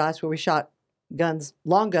Paradise, where we shot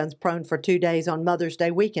long guns prone for 2 days on Mother's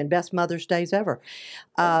Day weekend. Best Mother's Days ever.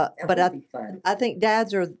 That But would be fun. I think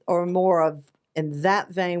dads are more of in that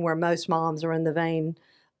vein, where most moms are in the vein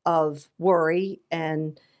of worry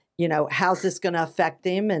and, how's this going to affect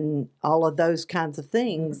them and all of those kinds of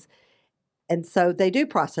things. And so they do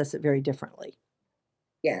process it very differently.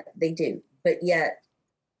 Yeah, they do. But yet,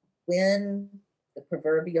 when the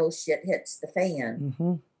proverbial shit hits the fan,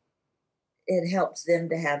 Hmm. it helps them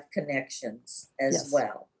to have connections as Yes.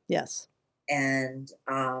 well. Yes. And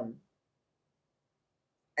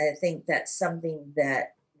I think that's something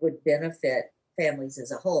that would benefit families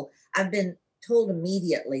as a whole. I've been told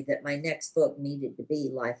immediately that my next book needed to be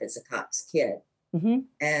Life as a Cop's Kid. Hmm.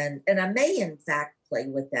 And I may in fact play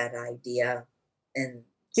with that idea. And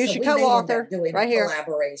Here's so your we may end up co-author doing right a here.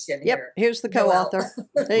 collaboration Yep. here. Here's the Joelle. co-author.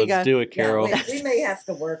 There you Let's go. do it, Carol. Yeah, we may have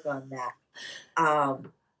to work on that.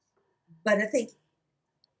 But I think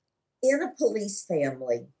in a police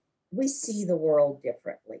family, we see the world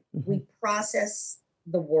differently. We process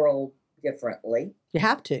the world differently. You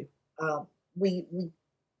have to. We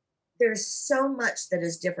there's so much that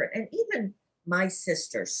is different, and even my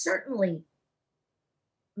sister, certainly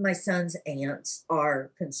my son's aunts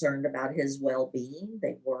are concerned about his well-being.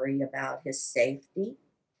 They worry about his safety.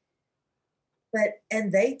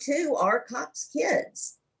 And they too are cops'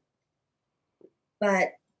 kids.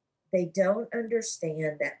 But they don't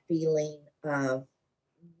understand that feeling of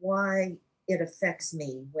why it affects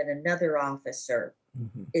me when another officer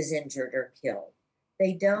is injured or killed.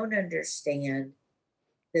 They don't understand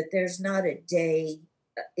that there's not a day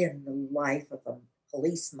in the life of a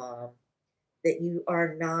police mom that you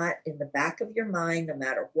are not in the back of your mind, no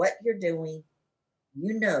matter what you're doing,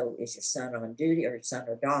 is your son on duty or your son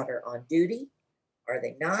or daughter on duty? Are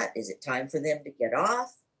they not? Is it time for them to get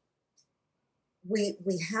off? We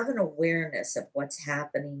have an awareness of what's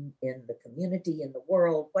happening in the community, in the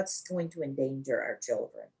world, what's going to endanger our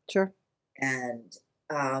children. Sure. And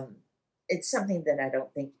it's something that I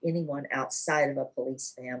don't think anyone outside of a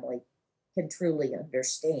police family can truly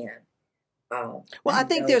understand. Well, I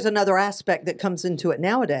think there's another aspect that comes into it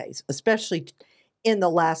nowadays, especially in the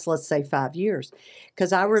last, let's say, 5 years.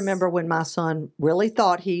 Because I remember when my son really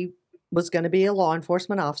thought he was going to be a law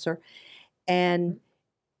enforcement officer. And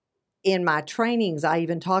in my trainings, I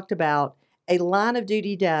even talked about a line of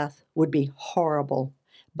duty death would be horrible,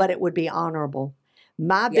 but it would be honorable.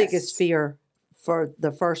 My biggest fear for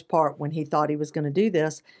the first part when he thought he was going to do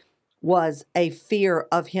this was a fear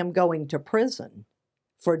of him going to prison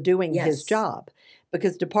for doing his job,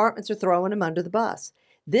 because departments are throwing him under the bus.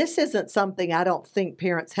 This isn't something I don't think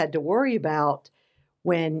parents had to worry about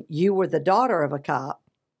when you were the daughter of a cop.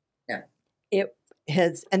 No. It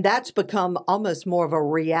has, and that's become almost more of a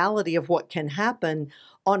reality of what can happen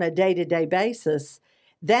on a day-to-day basis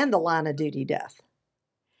than the line of duty death.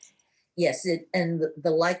 Yes, and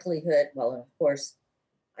the likelihood, well, of course,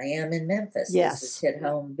 I am in Memphis. Yes. This has hit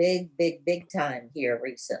home big, big, big time here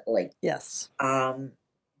recently. Yes.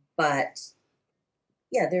 But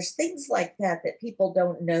yeah, there's things like that people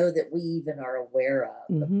don't know that we even are aware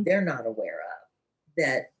of. Mm-hmm. They're not aware of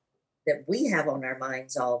that we have on our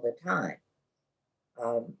minds all the time.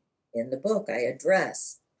 In the book, I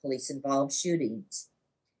address police-involved shootings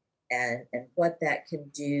and what that can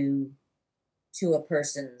do to a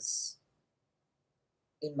person's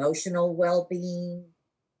emotional well-being,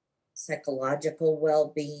 psychological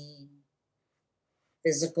well-being,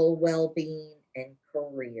 physical well-being, and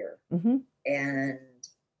career. Mm-hmm. And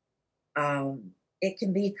it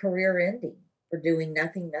can be career ending for doing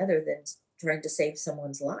nothing other than trying to save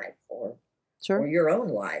someone's life or your own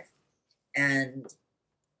life. And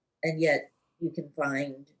yet you can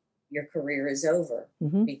find your career is over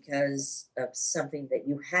because of something that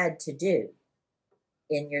you had to do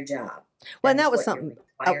in your job. Well, and that was something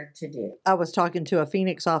required to do. I was talking to a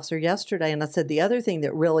Phoenix officer yesterday, and I said the other thing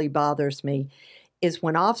that really bothers me is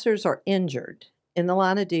when officers are injured in the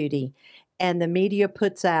line of duty and the media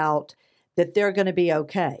puts out that they're going to be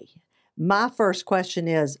okay. My first question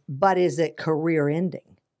is, but is it career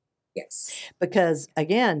ending? Yes. Because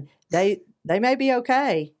again, they may be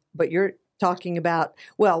okay, but you're talking about,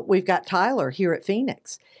 well, we've got Tyler here at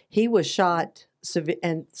Phoenix. He was shot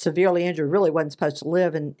and severely injured, really wasn't supposed to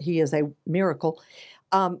live, and he is a miracle.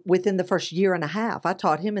 Within the first year and a half, I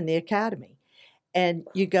taught him in the academy. And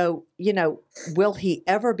you go, will he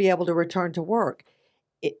ever be able to return to work?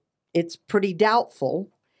 It's pretty doubtful,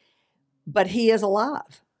 but he is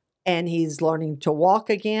alive. And he's learning to walk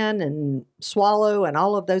again and swallow and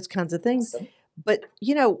all of those kinds of things. Awesome. But,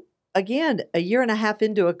 again, a year and a half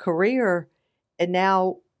into a career, and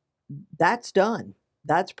now that's done.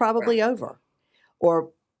 That's probably over.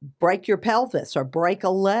 Or break your pelvis or break a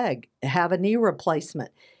leg, have a knee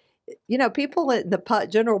replacement. People in the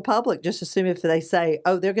general public just assume if they say,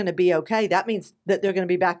 oh, they're going to be okay, that means that they're going to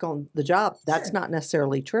be back on the job. That's not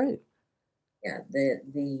necessarily true. Yeah,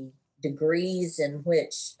 the degrees in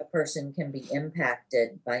which a person can be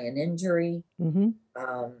impacted by an injury,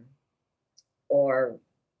 or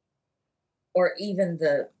even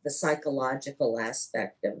the psychological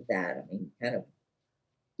aspect of that. I mean, kind of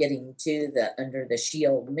getting to the Under the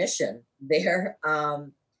Shield mission there.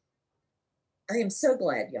 I am so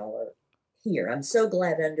glad y'all are here. I'm so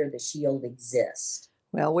glad Under the Shield exists.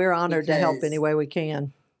 Well, we're honored to help any way we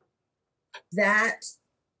can. That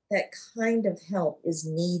kind of help is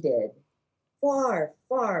needed far,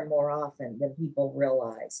 far more often than people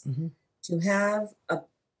realize. To have a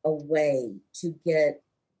way to get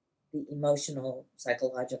the emotional,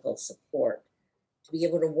 psychological support to be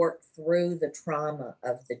able to work through the trauma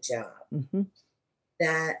of the job. Mm-hmm.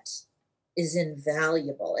 That is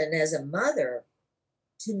invaluable. And as a mother,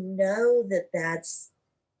 to know that that's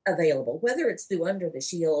available, whether it's through Under the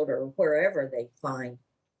Shield or wherever they find,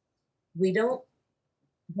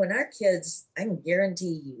 when our kids, I can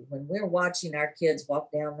guarantee you, when we're watching our kids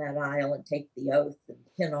walk down that aisle and take the oath and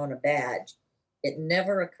pin on a badge, it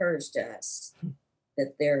never occurs to us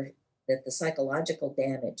that the psychological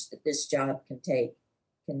damage that this job can take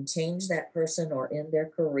can change that person or end their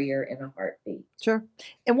career in a heartbeat. Sure.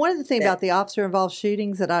 And one of the things about the officer-involved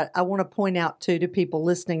shootings that I want to point out to people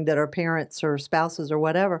listening that are parents or spouses or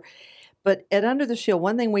whatever, but at Under the Shield,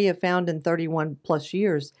 one thing we have found in 31 plus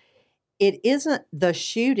years, it isn't the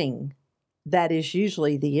shooting that is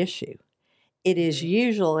usually the issue. It is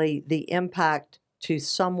usually the impact to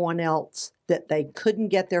someone else that they couldn't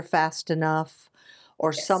get there fast enough,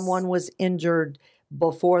 or someone was injured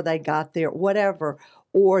before they got there, whatever,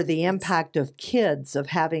 or the impact of kids of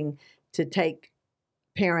having to take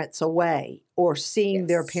parents away or seeing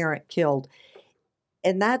their parent killed.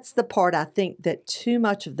 And that's the part I think that too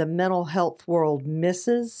much of the mental health world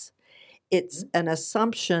misses. It's an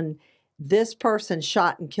assumption this person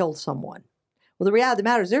shot and killed someone. Well, the reality of the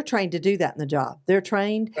matter is they're trained to do that in the job. They're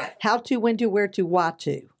trained how to, when to, where to, why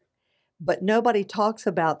to. But nobody talks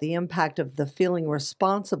about the impact of the feeling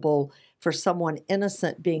responsible for someone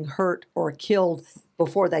innocent being hurt or killed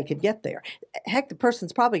before they could get there. Heck, the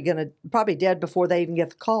person's probably dead before they even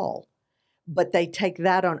get the call. But they take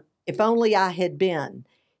that on, if only I had been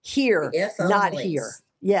here, not here.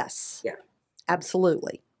 Yes. Yeah.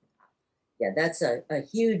 Absolutely. Yeah, that's a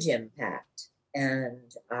huge impact. And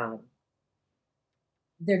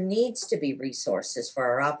there needs to be resources for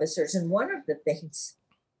our officers. And one of the things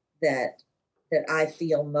that I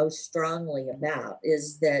feel most strongly about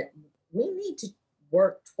is that we need to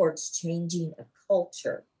work towards changing a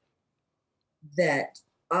culture that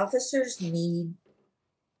officers need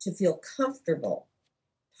to feel comfortable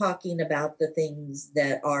talking about the things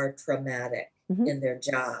that are traumatic in their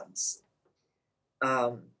jobs.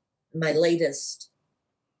 My latest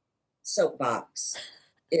soapbox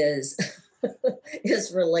is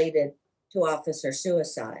related to officer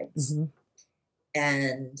suicides.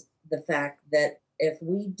 And the fact that if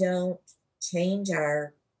we don't change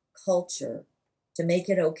our culture to make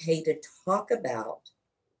it okay to talk about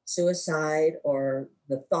suicide or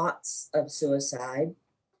the thoughts of suicide,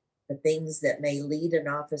 the things that may lead an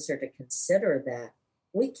officer to consider that,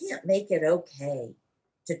 we can't make it okay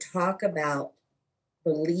to talk about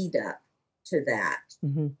the lead up to that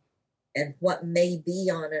and what may be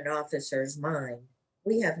on an officer's mind.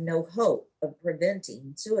 We have no hope of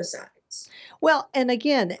preventing suicides. Well, and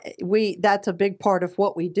again, that's a big part of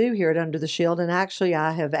what we do here at Under the Shield. And actually,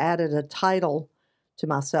 I have added a title to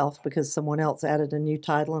myself because someone else added a new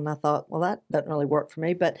title. And I thought, well, that doesn't really work for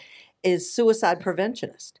me, but is suicide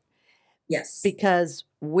preventionist. Yes. Because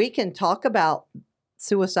we can talk about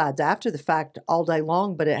suicides after the fact all day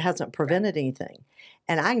long, but it hasn't prevented anything.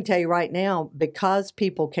 And I can tell you right now, because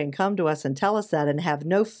people can come to us and tell us that and have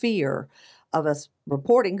no fear of us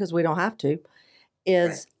reporting, because we don't have to,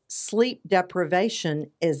 is sleep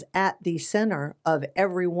deprivation is at the center of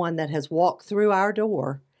everyone that has walked through our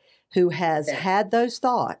door who has had those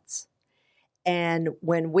thoughts. And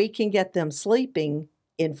when we can get them sleeping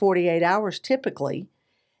in 48 hours, typically,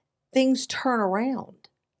 things turn around.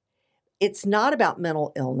 It's not about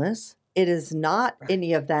mental illness. It is not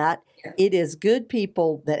any of that. It is good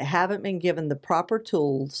people that haven't been given the proper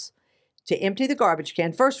tools to empty the garbage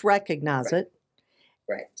can, first recognize it,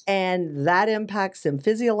 and that impacts them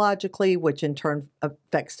physiologically, which in turn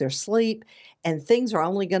affects their sleep, and things are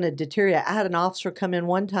only going to deteriorate. I had an officer come in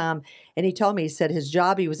one time, and he told me, he said his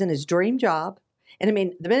job, he was in his dream job, and I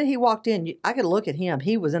mean, the minute he walked in, I could look at him,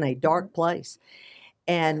 he was in a dark place,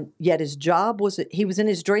 and yet his job he was in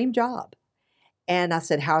his dream job. And I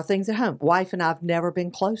said, how are things at home? Wife and I have never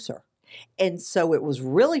been closer. And so it was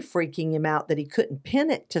really freaking him out that he couldn't pin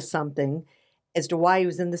it to something as to why he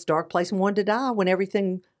was in this dark place and wanted to die when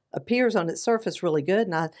everything appears on its surface really good.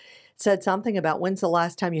 And I said something about, when's the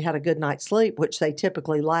last time you had a good night's sleep, which they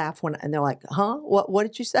typically laugh and they're like, huh? What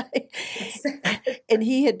did you say? And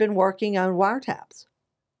he had been working on wiretaps.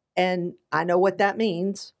 And I know what that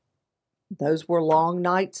means. Those were long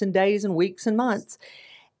nights and days and weeks and months.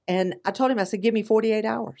 And I told him, I said, give me 48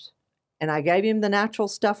 hours. And I gave him the natural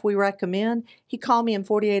stuff we recommend. He called me in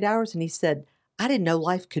 48 hours and he said, I didn't know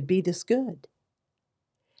life could be this good.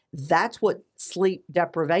 That's what sleep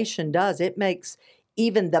deprivation does. It makes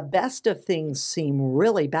even the best of things seem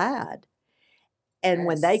really bad. And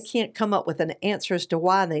when they Yes. can't come up with an answer as to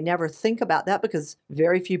why, and they never think about that because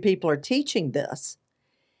very few people are teaching this,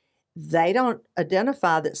 they don't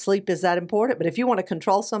identify that sleep is that important. But if you want to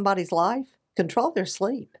control somebody's life, control their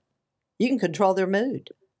sleep. You can control their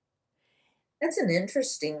mood. That's an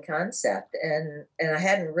interesting concept, and I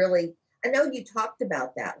hadn't really. I know you talked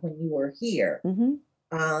about that when you were here, Hmm.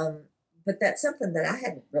 but that's something that I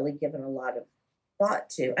hadn't really given a lot of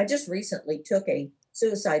thought to. I just recently took a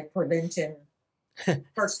suicide prevention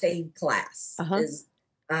first aid class Uh-huh. is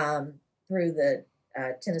through the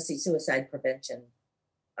Tennessee Suicide Prevention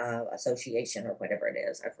Association or whatever it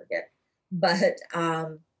is. I forget, but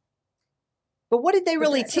But what did they But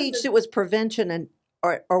really that's teach something- that was prevention, and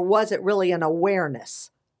or was it really an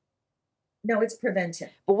awareness? no, it's prevention.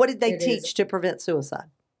 But what did they It is. teach to prevent suicide?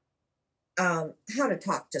 How to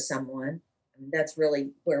talk to someone. I mean, that's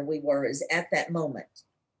really where we were is at that moment.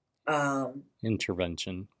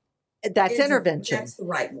 Intervention. That's intervention. That's the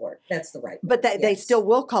right word. That's the right word. But they Yes. still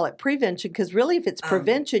will call it prevention because really, if it's Um,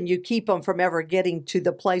 prevention, you keep them from ever getting to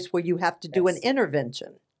the place where you have to do an That's-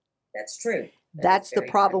 intervention. That's true. That That's is the very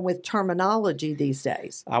true. problem with terminology these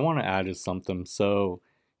days. I want to add to something. So,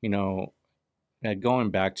 going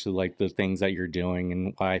back to like the things that you're doing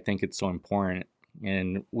and why I think it's so important.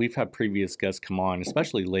 And we've had previous guests come on,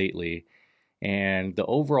 especially lately. And the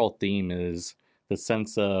overall theme is the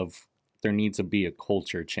sense of there needs to be a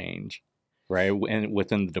culture change, right? And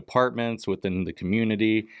within the departments, within the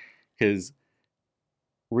community, because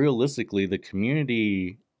realistically, the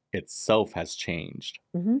community itself has changed.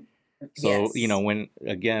 Hmm. So, Yes.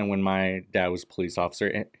 when my dad was a police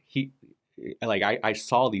officer, I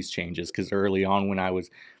saw these changes because early on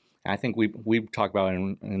I think we talked about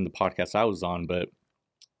it in the podcast I was on, but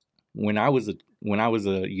when I was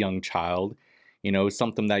a young child,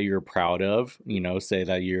 something that you're proud of, say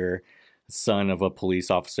that you're son of a police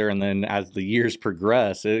officer, and then as the years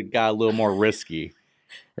progress, it got a little more risky,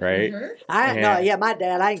 right? Mhm. I Yeah. no, yeah, my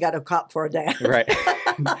dad. I ain't got a cop for a dad. Right.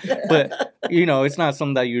 But it's not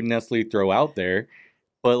something that you necessarily throw out there,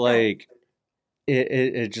 but like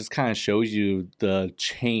it just kind of shows you the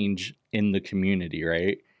change in the community,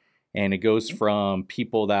 right? And it goes from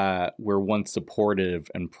people that were once supportive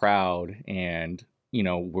and proud and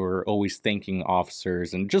were always thanking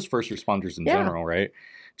officers and just first responders in Yeah. general, right?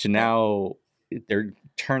 To now they're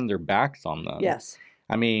turned their backs on them. Yes.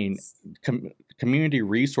 I mean, community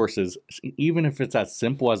resources, even if it's as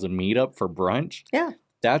simple as a meetup for brunch, Yeah.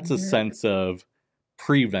 that's a Mhm. sense of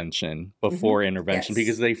prevention before intervention Yes.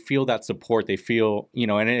 because they feel that support. They feel, and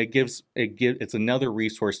it's another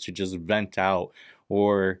resource to just vent out.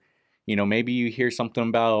 Or, maybe you hear something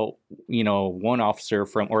about, one officer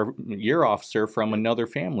or your officer from another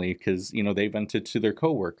family because, they vented to their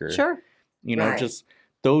coworker. Sure. Right. Just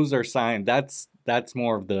those are signs. That's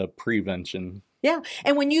more of the prevention. Yeah.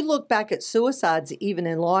 And when you look back at suicides, even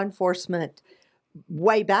in law enforcement,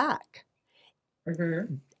 way back,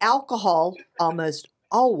 Mhm. alcohol almost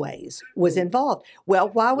always was involved. Well,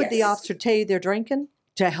 why would the Yes. officer tell you they're drinking?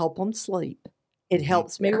 To help them sleep. It Mhm.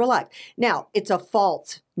 helps me Yeah. relax. Now, it's a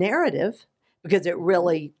false narrative because it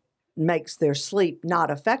really makes their sleep not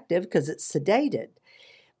effective because it's sedated.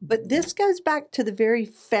 But this goes back to the very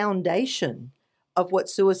foundation of what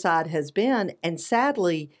suicide has been. And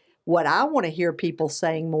sadly, what I want to hear people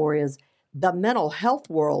saying more is the mental health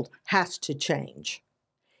world has to change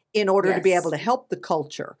in order to be Yes. able to help the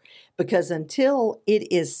culture. Because until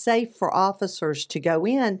it is safe for officers to go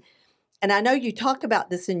in, and I know you talk about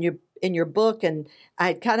this in your book, and I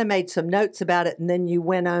had kind of made some notes about it, and then you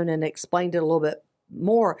went on and explained it a little bit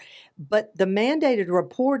more. But the mandated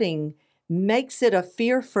reporting makes it a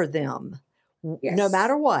fear for them, no Yes.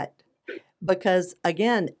 matter what. Because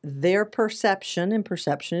again, their perception, and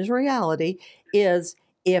perception is reality, is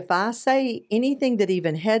if I say anything that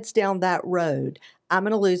even heads down that road, I'm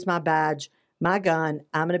going to lose my badge, my gun.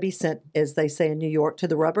 I'm going to be sent, as they say in New York, to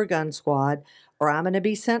the rubber gun squad, or I'm going to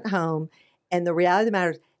be sent home. And the reality of the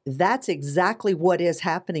matter is, that's exactly what is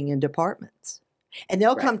happening in departments. And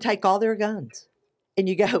they'll come Right. take all their guns. And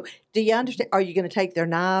you go, do you understand? Are you going to take their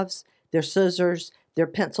knives, their scissors, their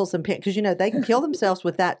pencils and pen? Because, they can kill themselves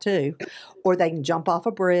with that too. Or they can jump off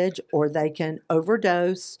a bridge, or they can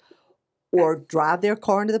overdose, or drive their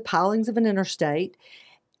car into the pilings of an interstate,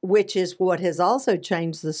 which is what has also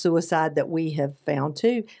changed the suicide that we have found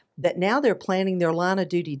too, that now they're planning their line of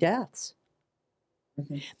duty deaths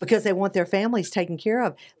Mhm. because they want their families taken care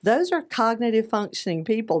of. Those are cognitive functioning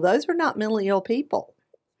people. Those are not mentally ill people.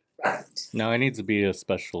 Right. No, it needs to be a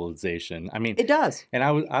specialization. I mean, It does. and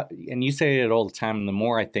and you say it all the time. And the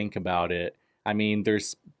more I think about it, I mean,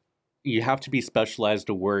 there's you have to be specialized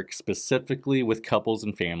to work specifically with couples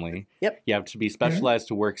and family. Yep. You have to be specialized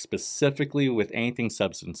to work specifically with anything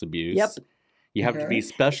substance abuse. Yep. You have to be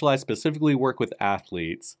specialized specifically work with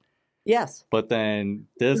athletes. Yes. But then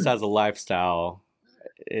this as a lifestyle,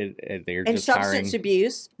 they're And just hiring. substance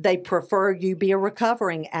abuse, they prefer you be a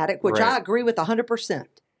recovering addict, which I Right. agree with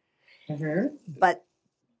 100%. Mhm. But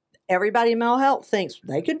everybody in mental health thinks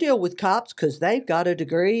they can deal with cops because they've got a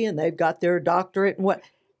degree and they've got their doctorate and what.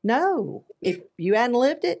 No, if you hadn't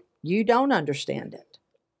lived it, you don't understand it.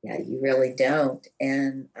 Yeah, you really don't,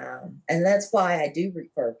 and that's why I do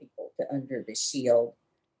refer people to Under the Shield,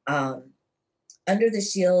 Under the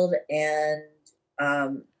Shield, and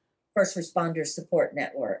First Responder Support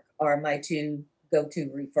Network are my two go-to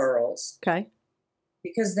referrals, Okay.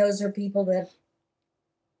 because those are people that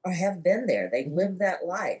have been there. They live that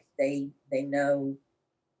life. They know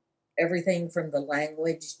everything from the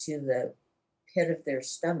language to the pit of their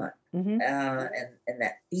stomach, Mm-hmm. and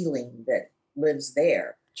that feeling that lives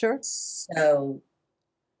there. Sure. So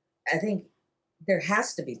I think there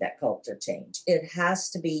has to be that culture change. It has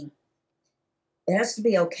to be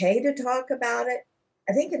okay to talk about it.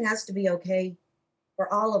 I think it has to be okay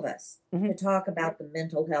for all of us to talk about the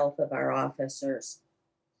mental health of our officers,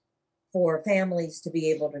 for families to be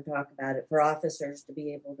able to talk about it, for officers to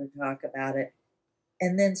be able to talk about it.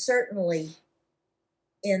 And then certainly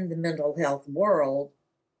in the mental health world,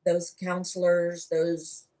 those counselors,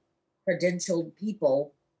 those credentialed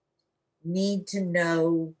people need to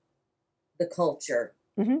know the culture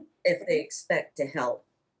if they expect to help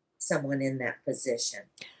someone in that position.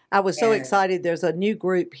 I was so And- excited. There's a new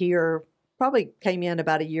group here, probably came in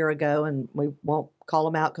about a year ago, and we won't call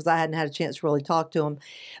them out because I hadn't had a chance to really talk to them.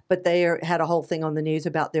 But they had a whole thing on the news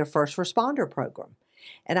about their first responder program.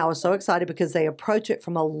 And I was so excited because they approach it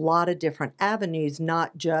from a lot of different avenues,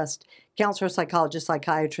 not just counselor, psychologist,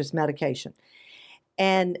 psychiatrist, medication.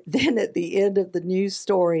 And then at the end of the news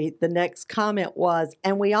story, the next comment was,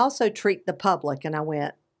 and we also treat the public. And I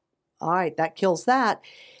went, all right, that kills that.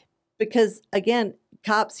 Because again,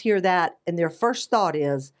 cops hear that and their first thought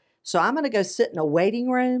is, so I'm going to go sit in a waiting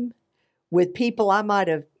room with people I might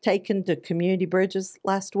have taken to community bridges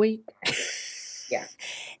last week. Yeah.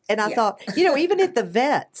 And I Yeah. thought, you know, even at the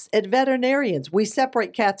vets, at veterinarians, we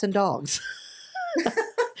separate cats and dogs.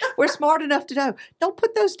 We're smart enough to know, don't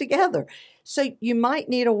put those together. So you might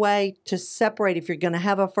need a way to separate if you're going to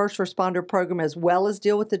have a first responder program as well as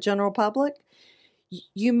deal with the general public.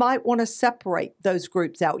 You might want to separate those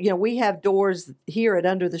groups out. You know, we have doors here at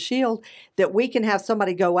Under the Shield that we can have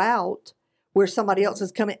somebody go out where somebody else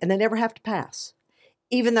is coming and they never have to pass.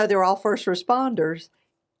 Even though they're all first responders,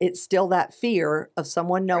 it's still that fear of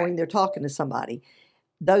someone knowing they're talking to somebody.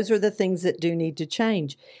 Those are the things that do need to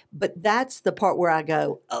change. But that's the part where I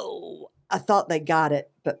go, oh, I thought they got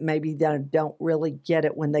it, but maybe they don't really get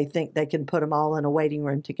it when they think they can put them all in a waiting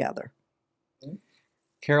room together.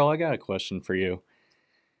 Carol, I got a question for you.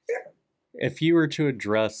 If you were to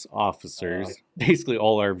address officers, basically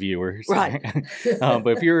all our viewers, Right. but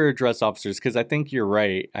if you were to address officers, because I think you're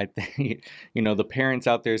right. I think, you know, the parents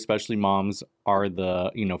out there, especially moms, are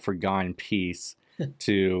the, you know, forgotten piece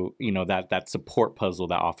to, you know, that support puzzle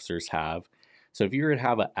that officers have. So if you were to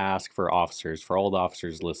have an ask for officers, for all the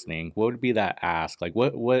officers listening, what would be that ask? Like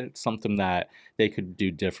what's something that they could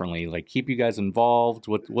do differently? Like keep you guys involved?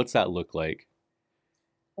 What's that look like?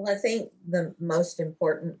 Well, I think the most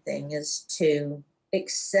important thing is to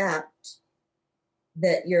accept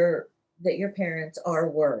that your parents are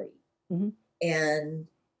worried. Mhm. And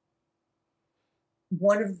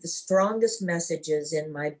one of the strongest messages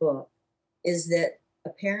in my book is that a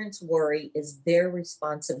parent's worry is their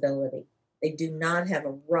responsibility. They do not have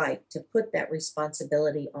a right to put that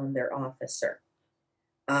responsibility on their officer.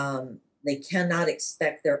 They cannot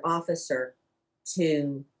expect their officer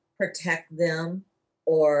to protect them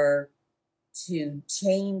or to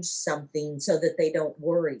change something so that they don't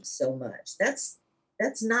worry so much. That's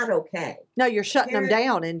not okay. No, you're shutting them Parent-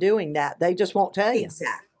 down in doing that. They just won't tell you.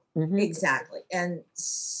 Exactly. Mhm. Exactly. And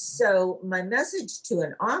so my message to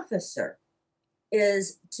an officer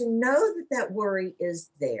is to know that that worry is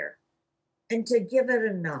there and to give it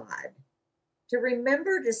a nod, to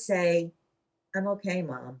remember to say, I'm okay,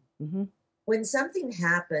 Mom. Mhm. When something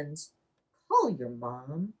happens, call your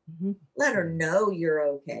mom. Mhm. Let her know you're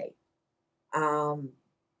okay.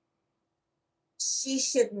 She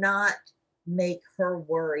should not make her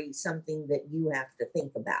worry something that you have to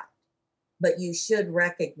think about, but you should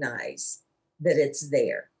recognize that it's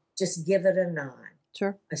there. Just give it a nod.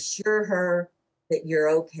 Sure. Assure her that you're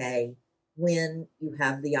okay when you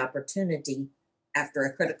have the opportunity after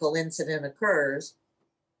a critical incident occurs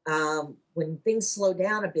When things slow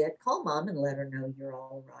down a bit, call mom and let her know you're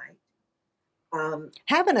all right.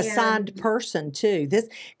 Have an assigned And person too.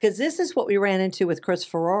 Because this is what we ran into with Chris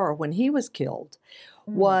Farrar when he was killed.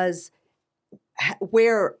 Was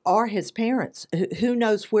where are his parents? Who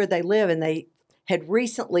knows where they live? And they had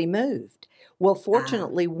recently moved. Well,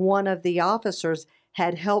 fortunately, one of the officers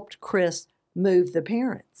had helped Chris move the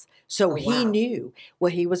parents. So Oh, he wow. knew,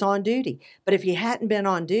 well, he was on duty. But if he hadn't been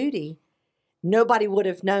on duty, nobody would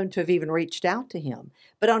have known to have even reached out to him.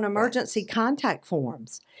 But on emergency contact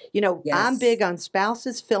forms, I'm Yes. big on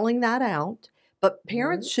spouses filling that out, but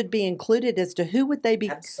parents should be included as to who would they be,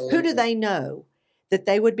 who Absolutely. do they know that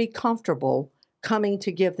they would be comfortable coming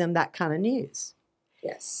to give them that kind of news.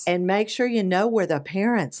 Yes. And make sure you know where the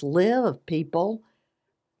parents live, people,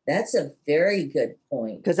 That's a very good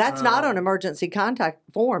point. because that's not on emergency contact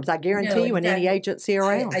forms. I guarantee no, you in any exactly. agency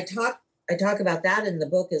around. I talk about that in the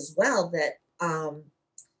book as well, that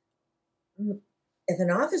if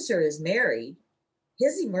an officer is married,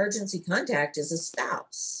 his emergency contact is a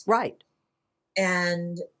spouse. Right.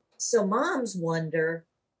 And so moms wonder,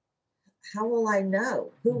 how will I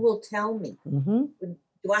know? Who will tell me? Mm-hmm.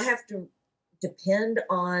 Do I have to depend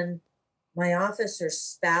on my officer's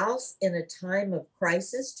spouse in a time of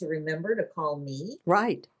crisis to remember to call me?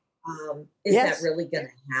 Right. Is Yes. that really going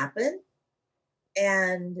to happen?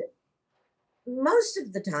 And most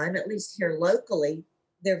of the time, at least here locally,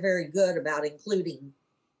 they're very good about including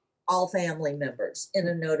all family members in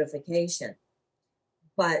a notification.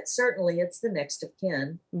 But certainly it's the next of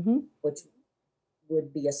kin, Mm-hmm. which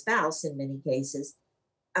would be a spouse in many cases,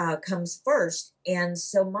 comes first. And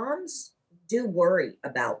so moms do worry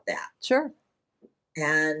about that. Sure.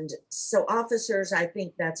 And so officers, I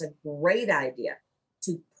think that's a great idea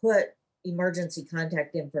to put emergency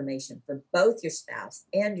contact information for both your spouse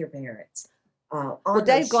and your parents on Dave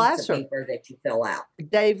those sheets Glasser. of paper that you fill out.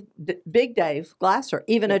 Big Dave Glasser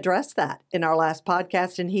even Yeah. addressed that in our last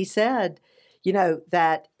podcast. And he said,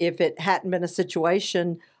 that if it hadn't been a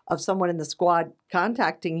situation of someone in the squad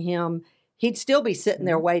contacting him, he'd still be sitting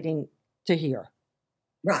there waiting to hear.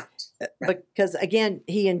 Right. Right. Because again,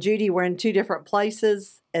 he and Judy were in two different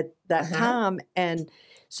places at that Uh-huh. time. And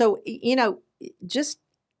so, just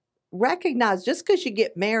recognize, just because you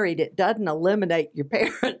get married, it doesn't eliminate your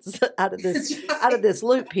parents out of this That's right. out of this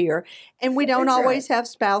loop here. And we don't That's right. always have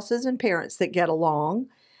spouses and parents that get along.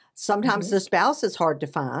 Sometimes Mhm. the spouse is hard to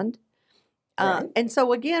find. Right. And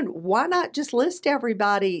so again, why not just list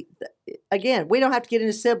everybody? Again, we don't have to get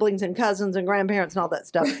into siblings and cousins and grandparents and all that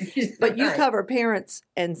stuff. But you Right. cover parents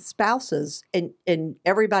and spouses, and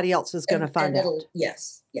everybody else is going to And find out.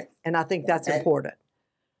 Yes. Yeah. And I think Yeah, that's that- important.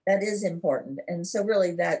 That is important. And so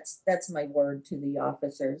really that's my word to the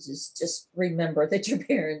officers is just remember that your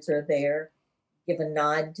parents are there. Give a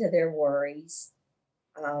nod to their worries.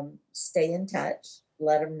 Stay in touch.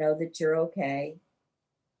 Let them know that you're okay.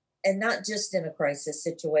 And not just in a crisis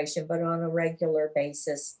situation, but on a regular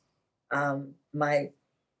basis. My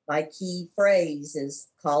key phrase is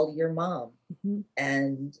call your mom. Mhm.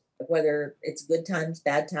 And whether it's good times,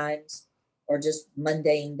 bad times, or just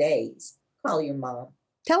mundane days, call your mom.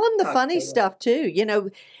 Tell them the Talk funny to 'em. stuff too.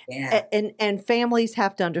 Yeah. And families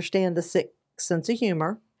have to understand the sick sense of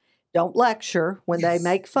humor. Don't lecture when they Yes.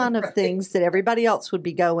 make fun of Right. things that everybody else would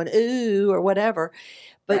be going, ooh, or whatever.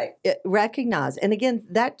 But Right. recognize, and again,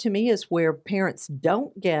 that to me is where parents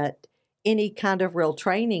don't get any kind of real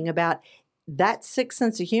training about that sick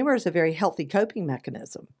sense of humor is a very healthy coping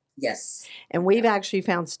mechanism. Yes. And we've actually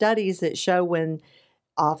found studies that show when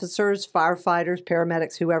officers, firefighters,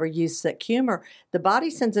 paramedics, whoever use sick humor, the body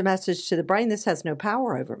sends a message to the brain, this has no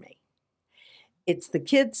power over me. It's the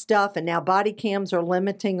kid stuff, and now body cams are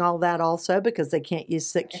limiting all that also because they can't use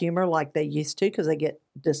sick humor like they used to because they get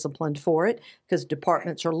disciplined for it because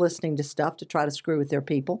departments are listening to stuff to try to screw with their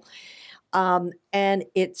people. But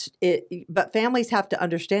families have to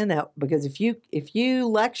understand that because if you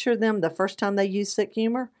lecture them the first time they use sick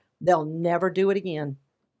humor, they'll never do it again.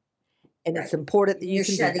 And it's Right. important that you You're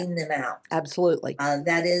can do that. shutting them out. Absolutely.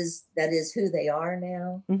 That is who they are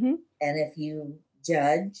now. Mm-hmm. And if you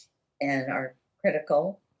judge and are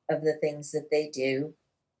critical of the things that they do,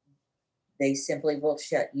 they simply will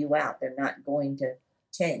shut you out. They're not going to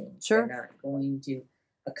change. Sure. They're not going to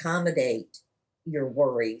accommodate your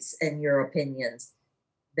worries and your opinions.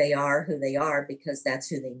 They are who they are because that's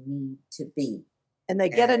who they need to be. And they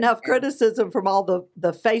get And- enough and- criticism from all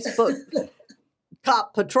the Facebook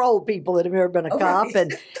cop patrol people that have ever been a Oh, cop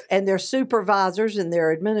right. and their supervisors and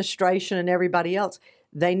their administration and everybody else.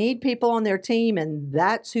 They need people on their team, and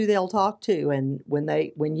that's who they'll talk to. And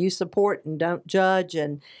when you support and don't judge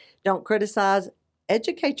and don't criticize,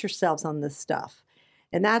 educate yourselves on this stuff.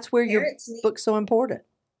 And that's where your Parents need, book's so important.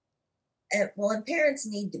 and parents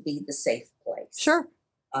need to be the safe place. Sure.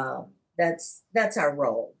 That's our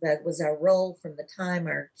role. That was our role from the time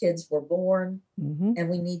our kids were born, Mm-hmm. and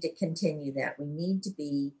we need to continue that. We need to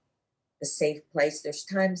be the safe place. There's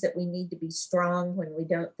times that we need to be strong when we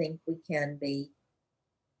don't think we can be,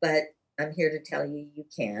 but I'm here to tell you, you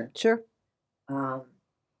can. Sure.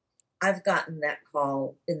 I've gotten that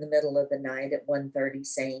call in the middle of the night at 1:30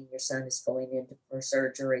 saying your son is going in for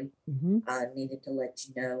surgery. Mm-hmm. Needed to let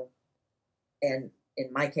you know. And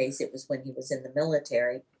in my case, it was when he was in the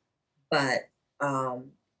military, but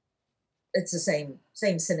it's the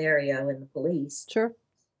same scenario in the police. Sure.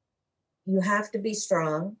 You have to be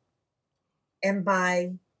strong, and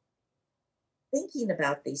by thinking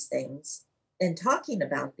about these things and talking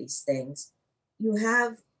about these things, you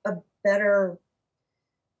have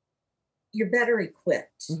you're better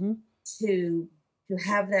equipped Mm-hmm. to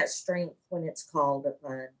have that strength when it's called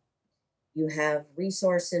upon. You have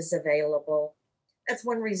resources available. That's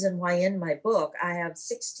one reason why in my book I have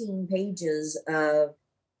 16 pages of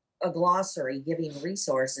a glossary giving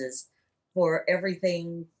resources for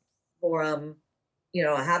everything from,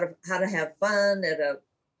 how to have fun at a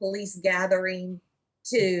police gathering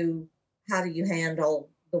to how do you handle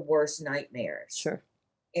the worst nightmares. Sure.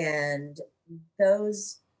 And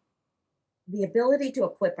the ability to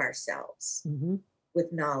equip ourselves Mm-hmm.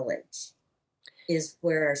 with knowledge is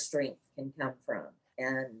where our strength can come from.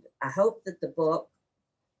 And I hope that the book,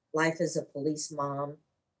 Life as a Police Mom,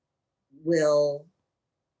 will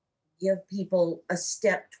give people a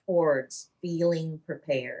step towards feeling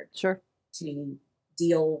prepared Sure. to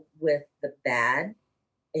deal with the bad,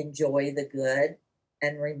 enjoy the good,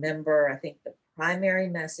 and remember, I think the primary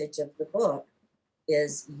message of the book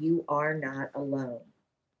is you are not alone.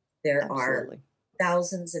 There Absolutely. are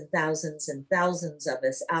thousands and thousands and thousands of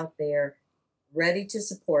us out there ready to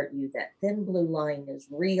support you. That thin blue line is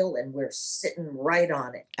real, and we're sitting right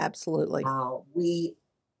on it. Absolutely. We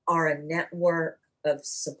are a network of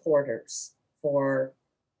supporters for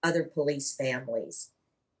other police families,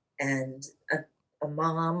 and a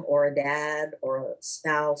mom or a dad or a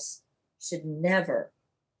spouse should never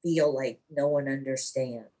feel like no one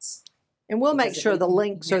understands. And we'll make Because if sure we the can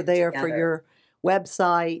links are connect there for together. your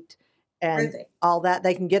website and Perfect. all that.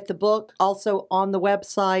 They can get the book also on the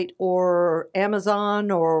website or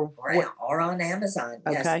Amazon or Or on Amazon,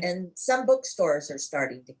 yes. Okay. And some bookstores are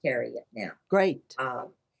starting to carry it now. Great.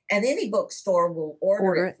 And any bookstore will order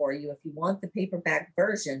Order it it. for you. If you want the paperback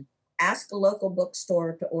version, ask a local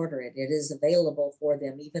bookstore to order it. It is available for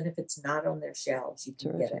them, even if it's not on their shelves. You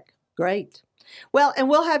can get it. Terrific. Great. Well, and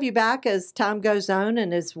we'll have you back as time goes on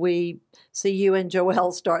and as we see you and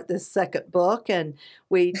Joelle start this second book and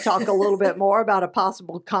we talk a little bit more about a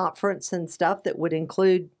possible conference and stuff that would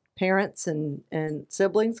include parents and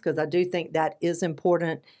siblings, because I do think that is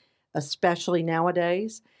important, especially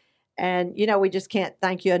nowadays. And, we just can't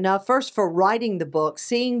thank you enough, first for writing the book,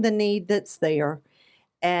 seeing the need that's there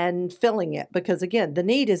and filling it, because again, the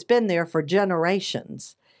need has been there for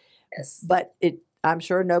generations, Yes. but I'm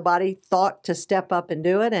sure nobody thought to step up and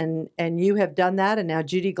do it, and you have done that. And now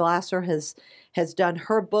Judy Glasser has done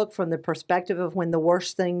her book from the perspective of when the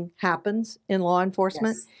worst thing happens in law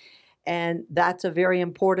enforcement, Yes. and that's a very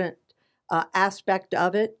important aspect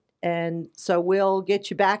of it. And so we'll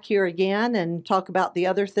get you back here again and talk about the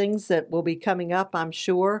other things that will be coming up, I'm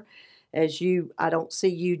sure. I don't see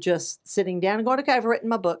you just sitting down and going, okay, I've written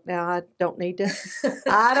my book now. I don't need to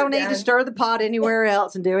stir the pot anywhere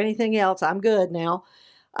else and do anything else. I'm good now.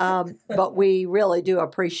 But we really do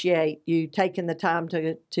appreciate you taking the time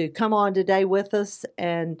to come on today with us.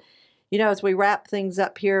 And, as we wrap things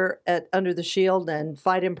up here at Under the Shield and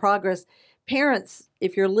Fight in Progress, parents,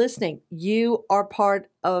 if you're listening, you are part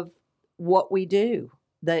of what we do.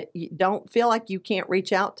 That you don't feel like you can't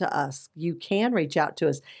reach out to us. You can reach out to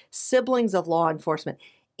us. Siblings of law enforcement,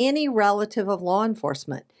 any relative of law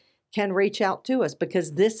enforcement can reach out to us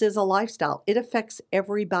because this is a lifestyle. It affects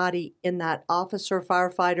everybody in that officer,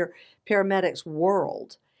 firefighter, paramedics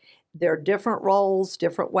world. There are different roles,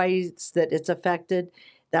 different ways that it's affected.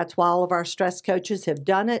 That's why all of our stress coaches have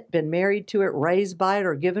done it, been married to it, raised by it,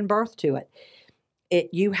 or given birth to it.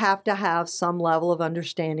 You have to have some level of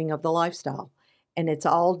understanding of the lifestyle. And it's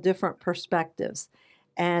all different perspectives.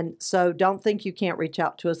 And so don't think you can't reach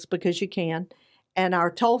out to us, because you can. And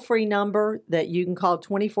our toll-free number that you can call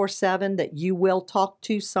 24/7, that you will talk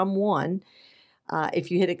to someone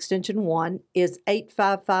if you hit extension 1, is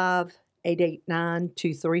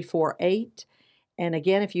 855-889-2348. And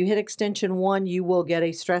again, if you hit extension 1, you will get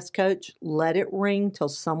a stress coach. Let it ring till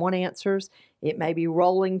someone answers. It may be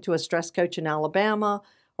rolling to a stress coach in Alabama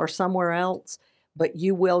or somewhere else. but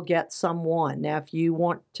you will get someone. Now, if you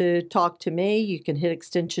want to talk to me, you can hit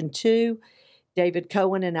extension 2. David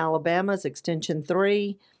Cohen in Alabama is extension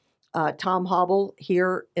 3. Tom Hobble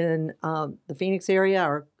here in the Phoenix area,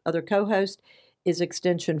 our other co-host, is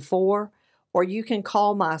extension 4. Or you can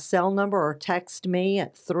call my cell number or text me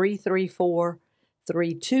at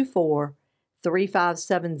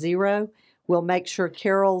 334-324-3570. We'll make sure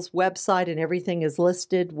Carol's website and everything is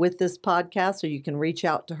listed with this podcast, so you can reach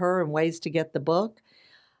out to her and ways to get the book.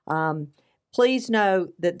 Please know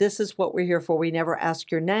that this is what we're here for. We never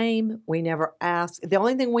ask your name. We never ask. The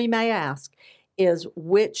only thing we may ask is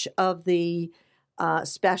which of the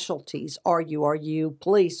specialties are you? Are you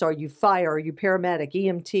police? Are you fire? Are you paramedic,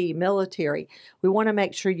 EMT, military? We want to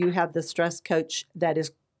make sure you have the stress coach that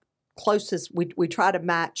is closest. We try to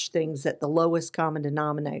match things at the lowest common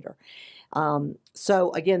denominator.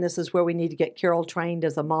 So again, this is where we need to get Carol trained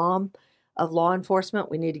as a mom of law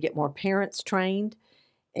enforcement. We need to get more parents trained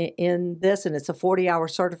in this, and it's a 40-hour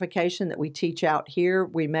certification that we teach out here.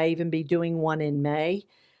 We may even be doing one in May.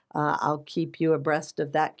 I'll keep you abreast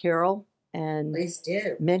of that, Carol. And Please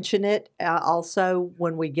do. mention it. Also,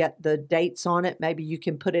 when we get the dates on it, maybe you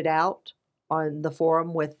can put it out on the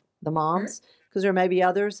forum with the moms, because there may be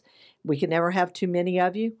others. We can never have too many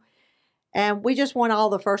of you. And we just want all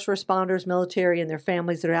the first responders, military, and their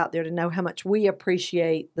families that are out there to know how much we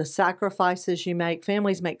appreciate the sacrifices you make.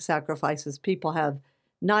 Families make sacrifices people have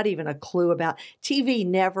not even a clue about. TV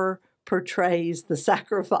never portrays the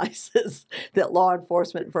sacrifices that law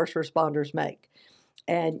enforcement and first responders make.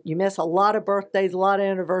 And you miss a lot of birthdays, a lot of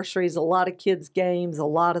anniversaries, a lot of kids' games, a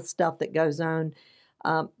lot of stuff that goes on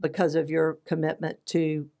because of your commitment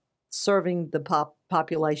to serving the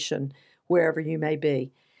population wherever you may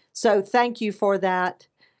be. So thank you for that.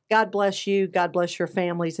 God bless you. God bless your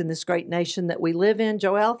families in this great nation that we live in.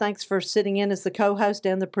 Joelle, thanks for sitting in as the co-host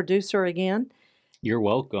and the producer again. You're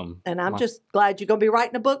welcome. And I'm just glad you're going to be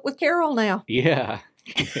writing a book with Carol now. Yeah.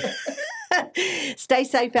 Stay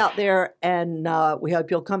safe out there, and we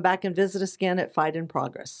hope you'll come back and visit us again at Fight in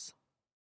Progress.